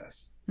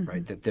process, Mm-hmm.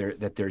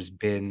 right? There's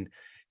been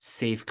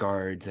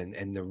safeguards,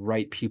 and the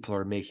right people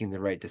are making the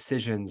right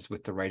decisions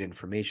with the right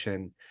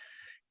information.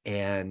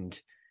 And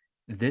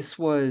this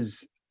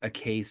was a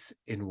case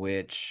in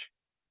which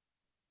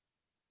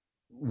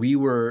we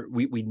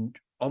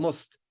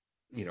almost,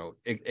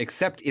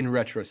 except in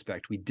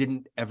retrospect, we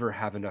didn't ever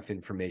have enough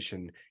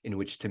information in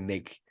which to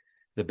make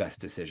the best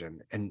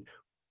decision. And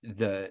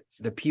the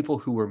people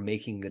who were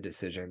making the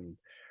decision,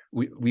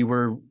 we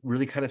were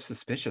really kind of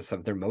suspicious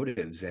of their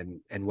motives,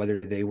 and whether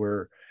they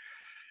were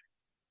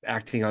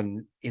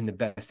acting in the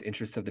best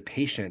interest of the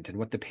patient, and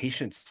what the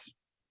patient's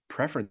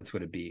preference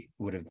would have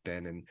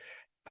been. And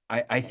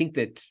I think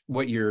that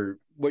what you're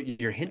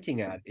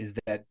hinting at is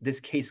that this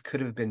case could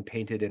have been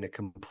painted in a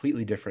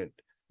completely different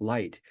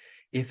light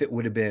if it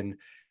would have been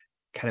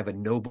kind of a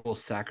noble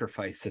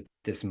sacrifice that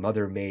this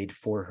mother made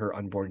for her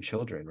unborn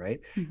children,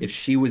 right? Mm-hmm. If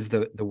she was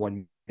the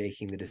one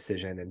making the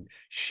decision, and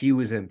she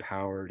was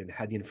empowered and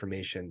had the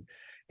information,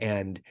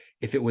 and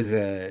if it was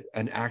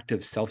an act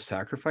of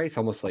self-sacrifice,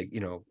 almost like,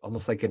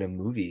 almost like in a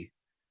movie,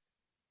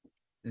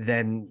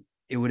 then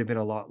it would have been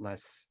a lot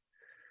less,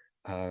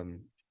 I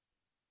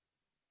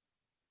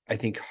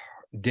think,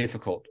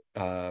 difficult,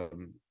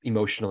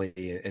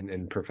 emotionally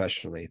and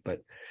professionally,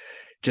 but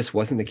just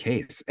wasn't the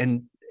case.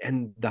 And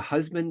the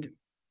husband,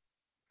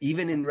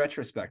 even in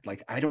retrospect,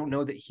 like, I don't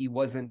know that he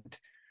wasn't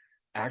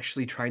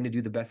actually trying to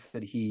do the best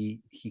that he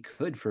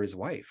could for his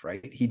wife,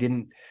 right? He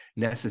didn't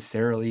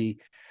necessarily,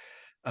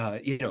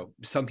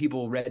 some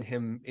people read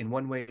him in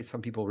one way,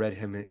 some people read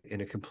him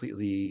in a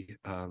completely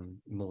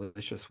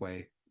malicious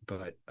way.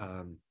 But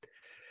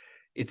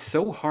it's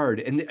so hard.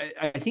 And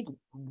I think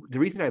the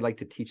reason I like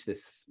to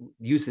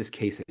use this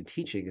case in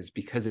teaching, is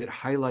because it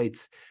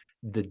highlights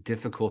the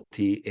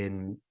difficulty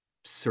in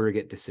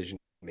surrogate decision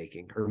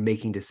making, or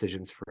making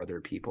decisions for other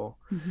people.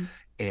 Mm-hmm.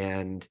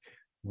 And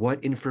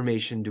what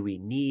information do we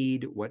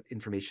need? What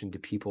information do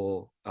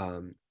people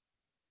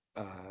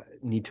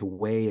need to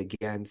weigh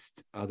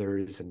against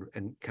others,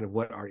 and kind of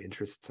what our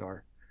interests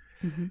are?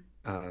 Mm-hmm.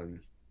 Um,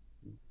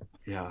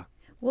 yeah,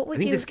 What I would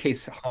think you this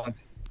case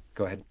haunts.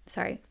 Go ahead.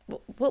 Sorry.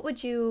 What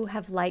would you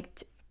have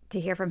liked to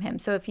hear from him?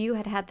 So if you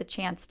had had the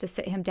chance to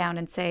sit him down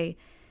and say,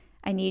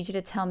 I need you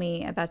to tell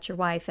me about your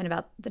wife and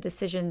about the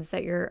decisions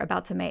that you're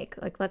about to make.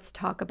 Like, let's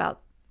talk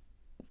about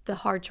the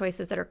hard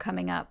choices that are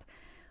coming up.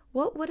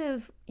 What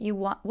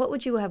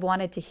would you have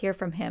wanted to hear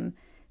from him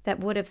that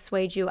would have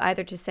swayed you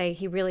either to say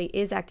he really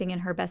is acting in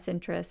her best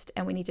interest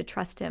and we need to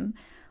trust him,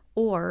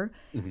 or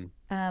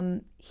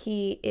Mhm.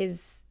 he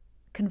is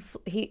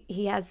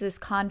he has this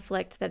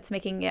conflict that's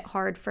making it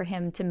hard for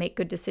him to make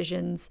good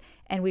decisions,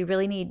 and we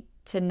really need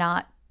to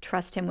not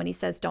trust him when he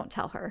says don't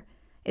tell her.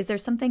 Is there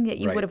something that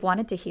you would Right. have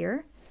wanted to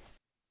hear?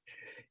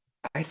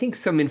 I think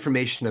some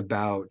information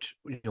about,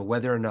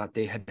 whether or not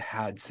they had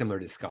had similar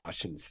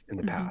discussions in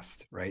the Mm-hmm.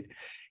 past, right?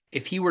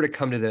 If he were to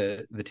come to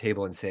the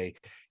table and say,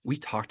 we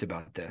talked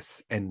about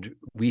this, and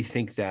we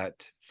think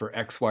that for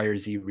X, Y, or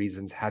Z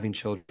reasons, having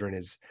children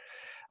is,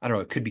 I don't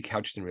know, it could be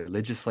couched in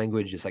religious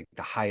language, is like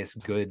the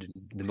highest good,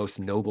 the most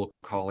noble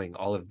calling,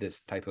 all of this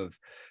type of,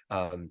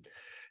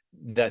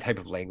 that type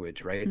of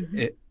language, right?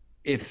 Mm-hmm.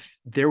 If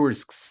there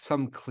was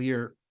some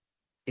clear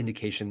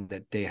indication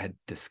that they had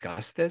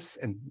discussed this,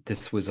 and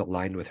this was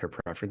aligned with her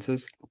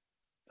preferences,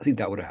 I think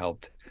that would have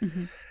helped.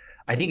 Mm-hmm.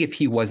 I think if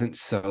he wasn't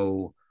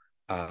so,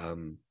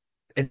 and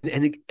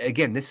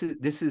again, this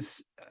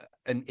is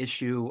an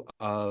issue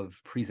of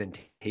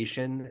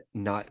presentation,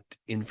 not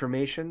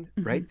information,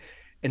 Mm-hmm. right?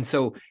 And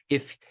so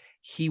if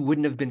he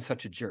wouldn't have been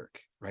such a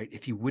jerk, right?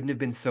 If he wouldn't have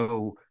been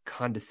so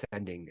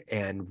condescending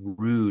and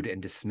rude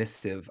and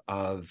dismissive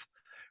of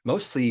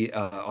mostly,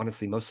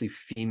 honestly, mostly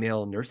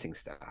female nursing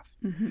staff,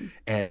 Mm-hmm.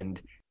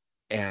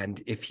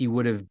 and if he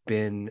would have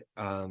been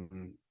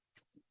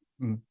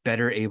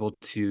better able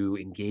to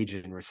engage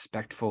in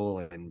respectful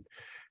and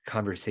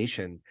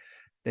conversation,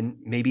 then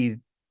maybe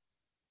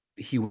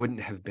he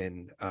wouldn't have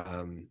been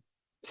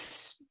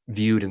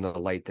viewed in the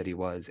light that he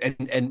was,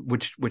 and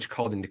which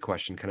called into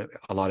question kind of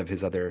a lot of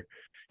his other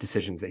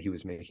decisions that he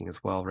was making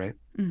as well, right?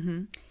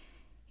 Mm-hmm.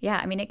 Yeah,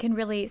 I mean, it can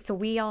really, so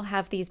we all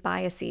have these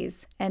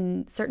biases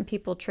and certain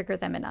people trigger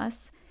them in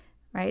us,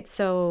 right?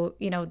 So,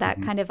 that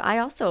Mhm. kind of,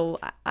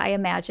 I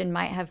imagine,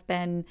 might have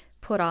been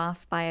put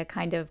off by a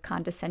kind of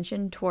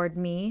condescension toward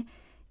me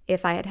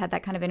if I had had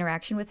that kind of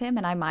interaction with him.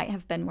 And I might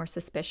have been more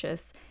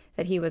suspicious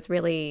that he was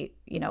really,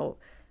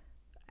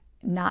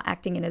 not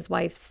acting in his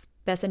wife's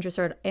best interests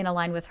are in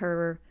align with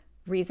her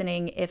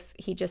reasoning if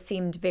he just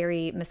seemed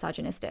very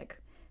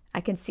misogynistic.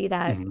 I can see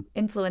that Mhm.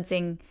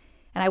 influencing,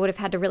 and I would have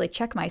had to really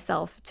check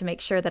myself to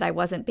make sure that I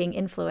wasn't being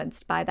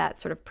influenced by that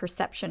sort of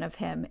perception of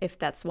him, if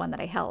that's one that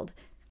I held.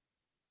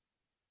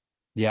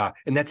 Yeah,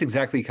 and that's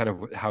exactly kind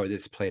of how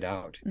this played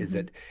out, is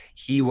Mm-hmm. that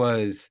he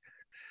was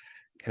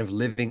kind of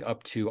living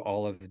up to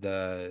all of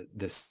the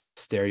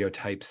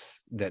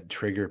stereotypes that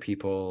trigger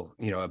people,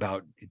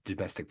 about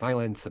domestic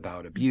violence, about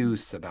Mm-hmm.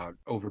 abuse, about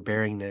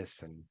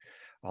overbearingness, and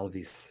all of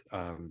these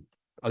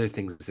other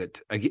things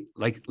that,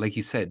 like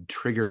you said,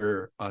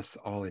 trigger us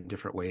all in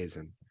different ways.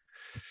 And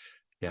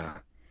yeah,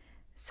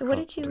 So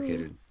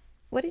complicated.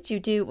 what did you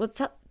do? Well,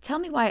 tell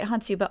me why it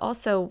haunts you, but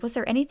also was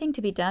there anything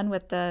to be done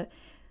with the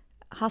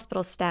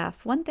hospital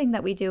staff? One thing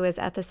that we do as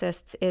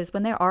ethicists is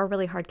when there are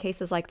really hard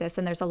cases like this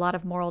and there's a lot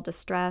of moral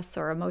distress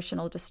or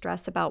emotional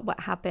distress about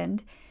what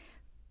happened,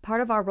 part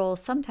of our role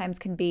sometimes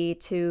can be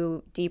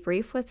to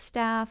debrief with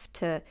staff,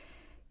 to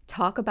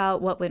talk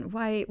about what went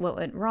right, what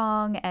went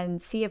wrong,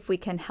 and see if we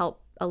can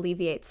help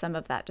alleviate some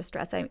of that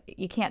distress.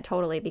 You can't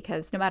totally,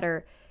 because no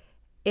matter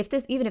if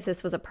this, even if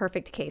this was a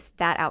perfect case,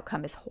 that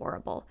outcome is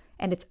horrible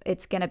and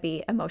it's going to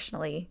be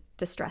emotionally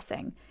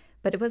distressing.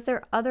 But was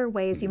there other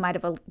ways you Mhm. might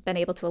have been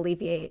able to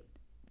alleviate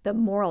the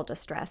moral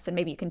distress? And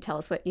maybe you can tell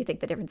us what you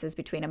think the difference is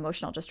between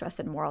emotional distress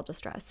and moral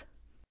distress.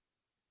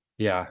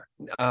 Yeah.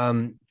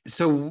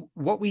 So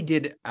what we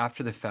did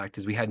after the fact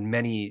is we had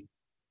many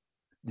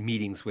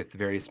meetings with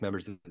various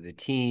members of the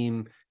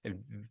team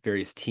and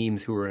various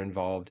teams who were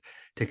involved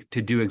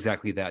to do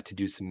exactly that, to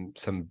do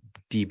some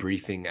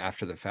debriefing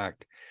after the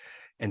fact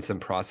and some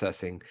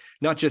processing,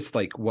 not just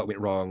like what went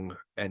wrong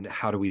and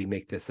how do we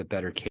make this a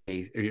better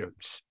case,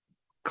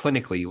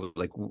 clinically,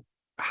 like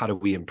how do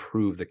we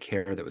improve the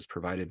care that was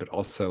provided, but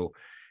also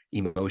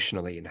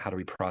emotionally, and how do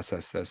we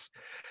process this.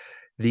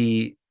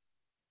 The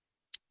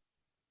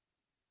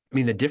I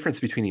mean, the difference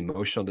between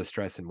emotional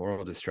distress and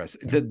moral distress,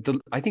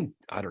 I think,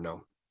 I don't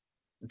know.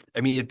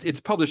 I mean, it's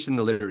published in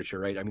the literature,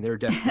 right? I mean, there are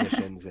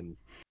definitions, and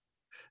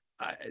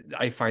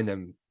I find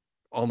them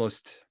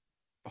almost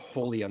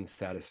wholly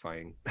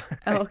unsatisfying.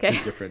 Oh, okay.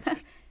 The difference.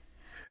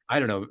 I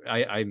don't know.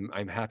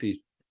 I'm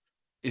happy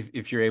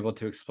if you're able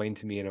to explain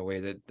to me in a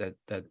way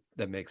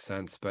that makes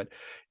sense. But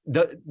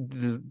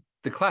the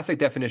classic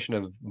definition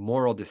of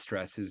moral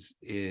distress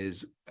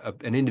is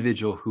an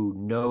individual who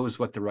knows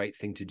what the right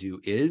thing to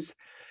do is,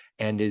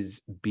 and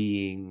is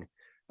being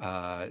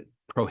uh,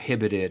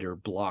 prohibited or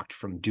blocked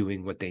from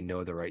doing what they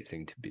know the right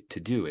thing to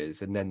do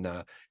is, and then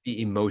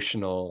the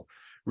emotional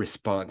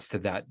response to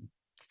that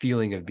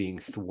feeling of being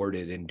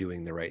thwarted in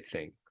doing the right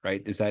thing.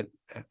 Right? Is that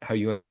how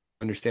you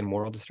understand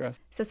moral distress?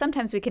 So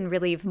sometimes we can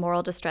relieve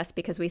moral distress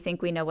because we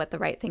think we know what the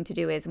right thing to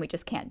do is and we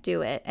just can't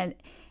do it.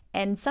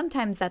 And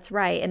sometimes that's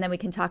right. And then we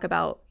can talk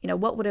about,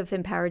 what would have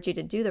empowered you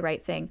to do the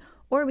right thing.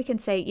 Or we can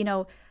say,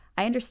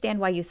 I understand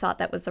why you thought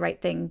that was the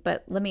right thing,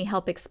 but let me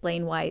help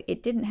explain why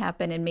it didn't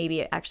happen and maybe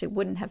it actually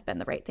wouldn't have been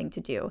the right thing to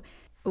do.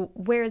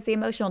 Whereas the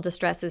emotional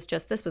distress is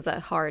just this was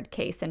a hard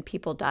case and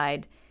people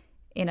died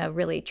in a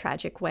really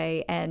tragic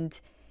way. And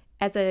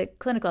as a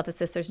clinical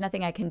ethicist, there's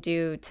nothing I can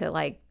do to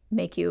like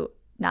make you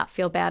not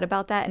feel bad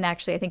about that. And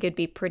actually, I think it'd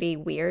be pretty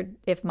weird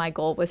if my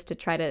goal was to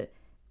try to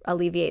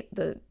alleviate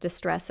the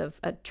distress of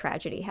a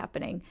tragedy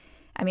happening.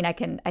 I mean, I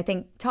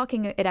think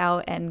talking it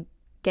out and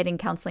getting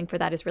counseling for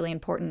that is really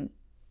important.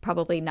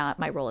 Probably not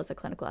my role as a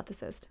clinical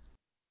ethicist.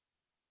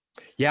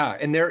 Yeah,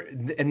 and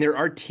there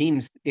are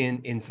teams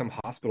in some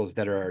hospitals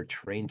that are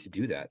trained to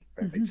do that,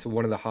 right? Mm-hmm. So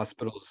one of the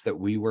hospitals that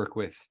we work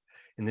with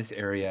in this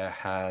area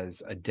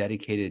has a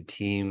dedicated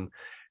team.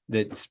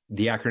 That's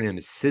the acronym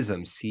is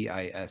CISM,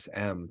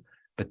 CISM,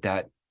 but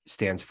that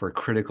stands for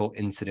Critical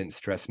Incident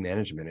Stress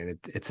Management, and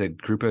it's a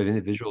group of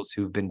individuals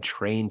who've been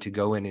trained to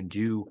go in and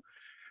do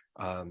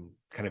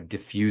kind of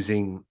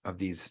diffusing of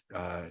these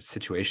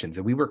situations,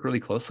 and we work really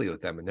closely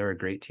with them, and they're a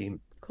great team.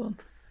 Cool.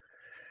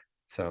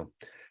 So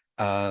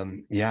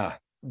yeah.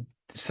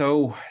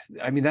 So,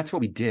 I mean, that's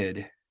what we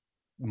did,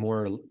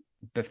 more,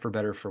 but for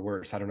better or for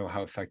worse. I don't know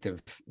how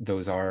effective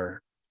those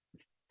are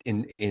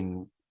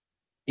in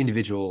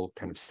individual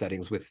kind of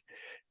settings with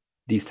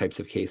these types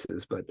of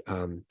cases. But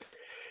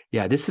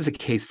yeah, this is a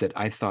case that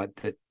I thought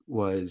that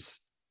was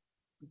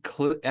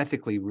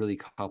ethically really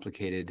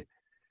complicated,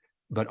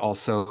 but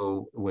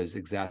also was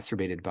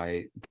exacerbated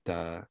by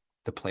the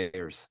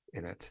players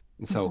in it.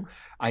 And Mm-hmm. so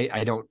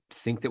I don't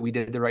think that we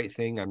did the right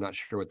thing. I'm not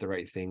sure what the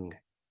right thing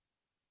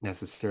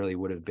necessarily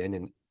would have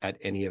been at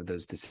any of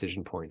those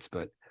decision points.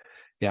 But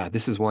yeah,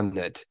 this is one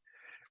that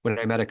when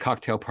I'm at a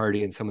cocktail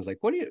party and someone's like,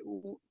 what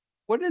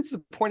is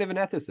the point of an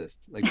ethicist?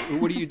 Like,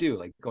 what do you do?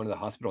 Like go to the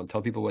hospital and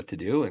tell people what to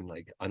do and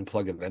like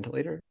unplug a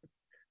ventilator?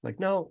 Like,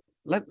 no,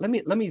 let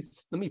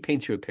me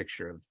paint you a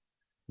picture of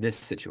this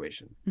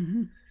situation.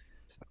 Mm-hmm.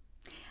 So,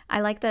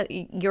 I like that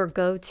your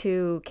go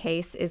to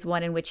case is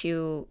one in which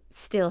you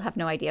still have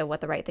no idea what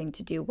the right thing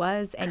to do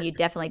was, and you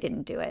definitely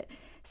didn't do it.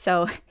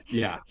 So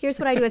yeah. here's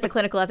what I do as a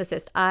clinical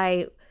ethicist.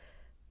 I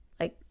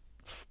like,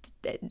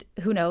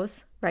 who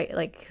knows, right?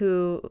 Like,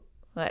 who,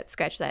 let's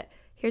scratch that.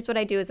 here's what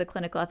I do as a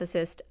clinical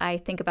ethicist. I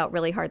think about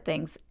really hard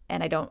things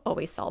and I don't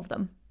always solve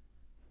them.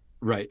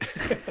 Right.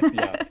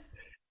 Yeah.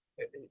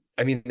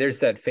 I mean, there's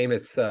that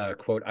famous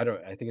quote. I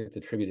think it's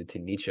attributed to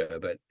Nietzsche,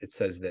 but it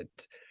says that,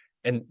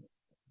 and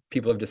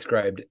people have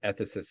described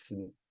ethicists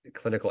and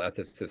clinical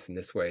ethicists in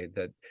this way,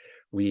 that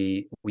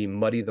we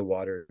muddy the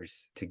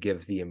waters to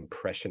give the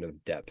impression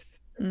of depth,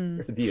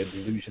 the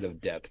illusion of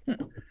depth.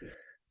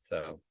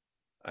 So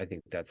I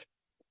think that's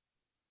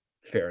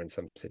fair in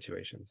some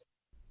situations.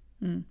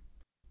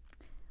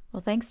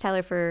 Well, thanks,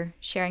 Tyler, for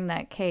sharing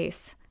that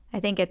case. I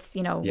think it's,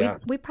 Yeah.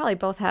 we probably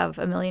both have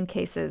a million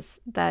cases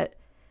that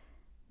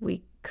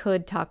we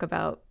could talk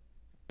about,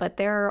 but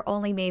there are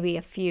only maybe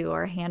a few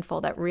or a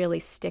handful that really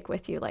stick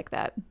with you like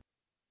that.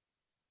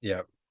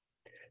 Yeah.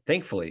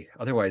 Thankfully,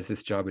 otherwise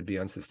this job would be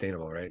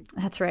unsustainable, right?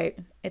 That's right.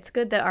 It's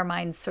good that our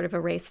minds sort of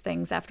erase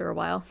things after a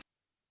while.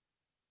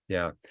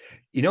 Yeah.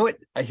 You know what?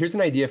 Here's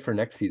an idea for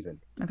next season.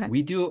 Okay.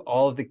 We do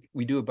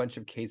a bunch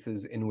of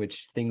cases in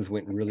which things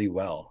went really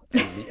well,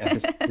 and the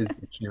ethicist is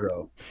the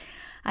hero.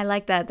 I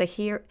like that.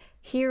 The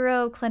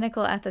hero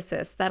clinical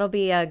ethicist. That'll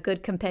be a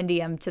good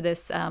compendium to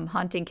this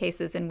haunting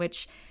cases in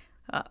which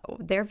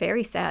they're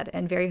very sad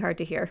and very hard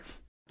to hear.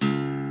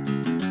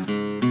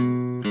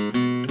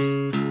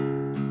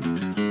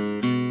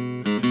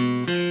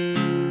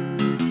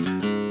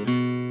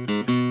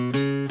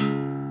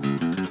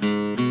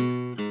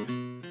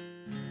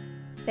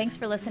 Thanks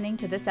for listening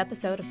to this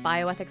episode of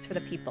Bioethics for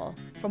the People.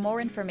 For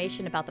more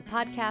information about the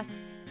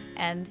podcast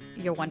and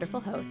your wonderful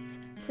hosts,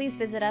 please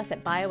visit us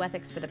at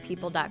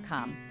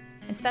bioethicsforthepeople.com.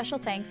 And special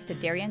thanks to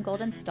Darian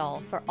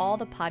Golden-Stahl for all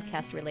the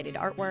podcast-related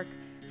artwork,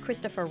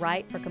 Christopher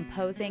Wright for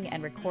composing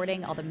and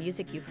recording all the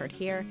music you've heard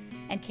here,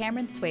 and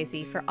Cameron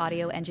Swayze for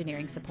audio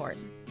engineering support.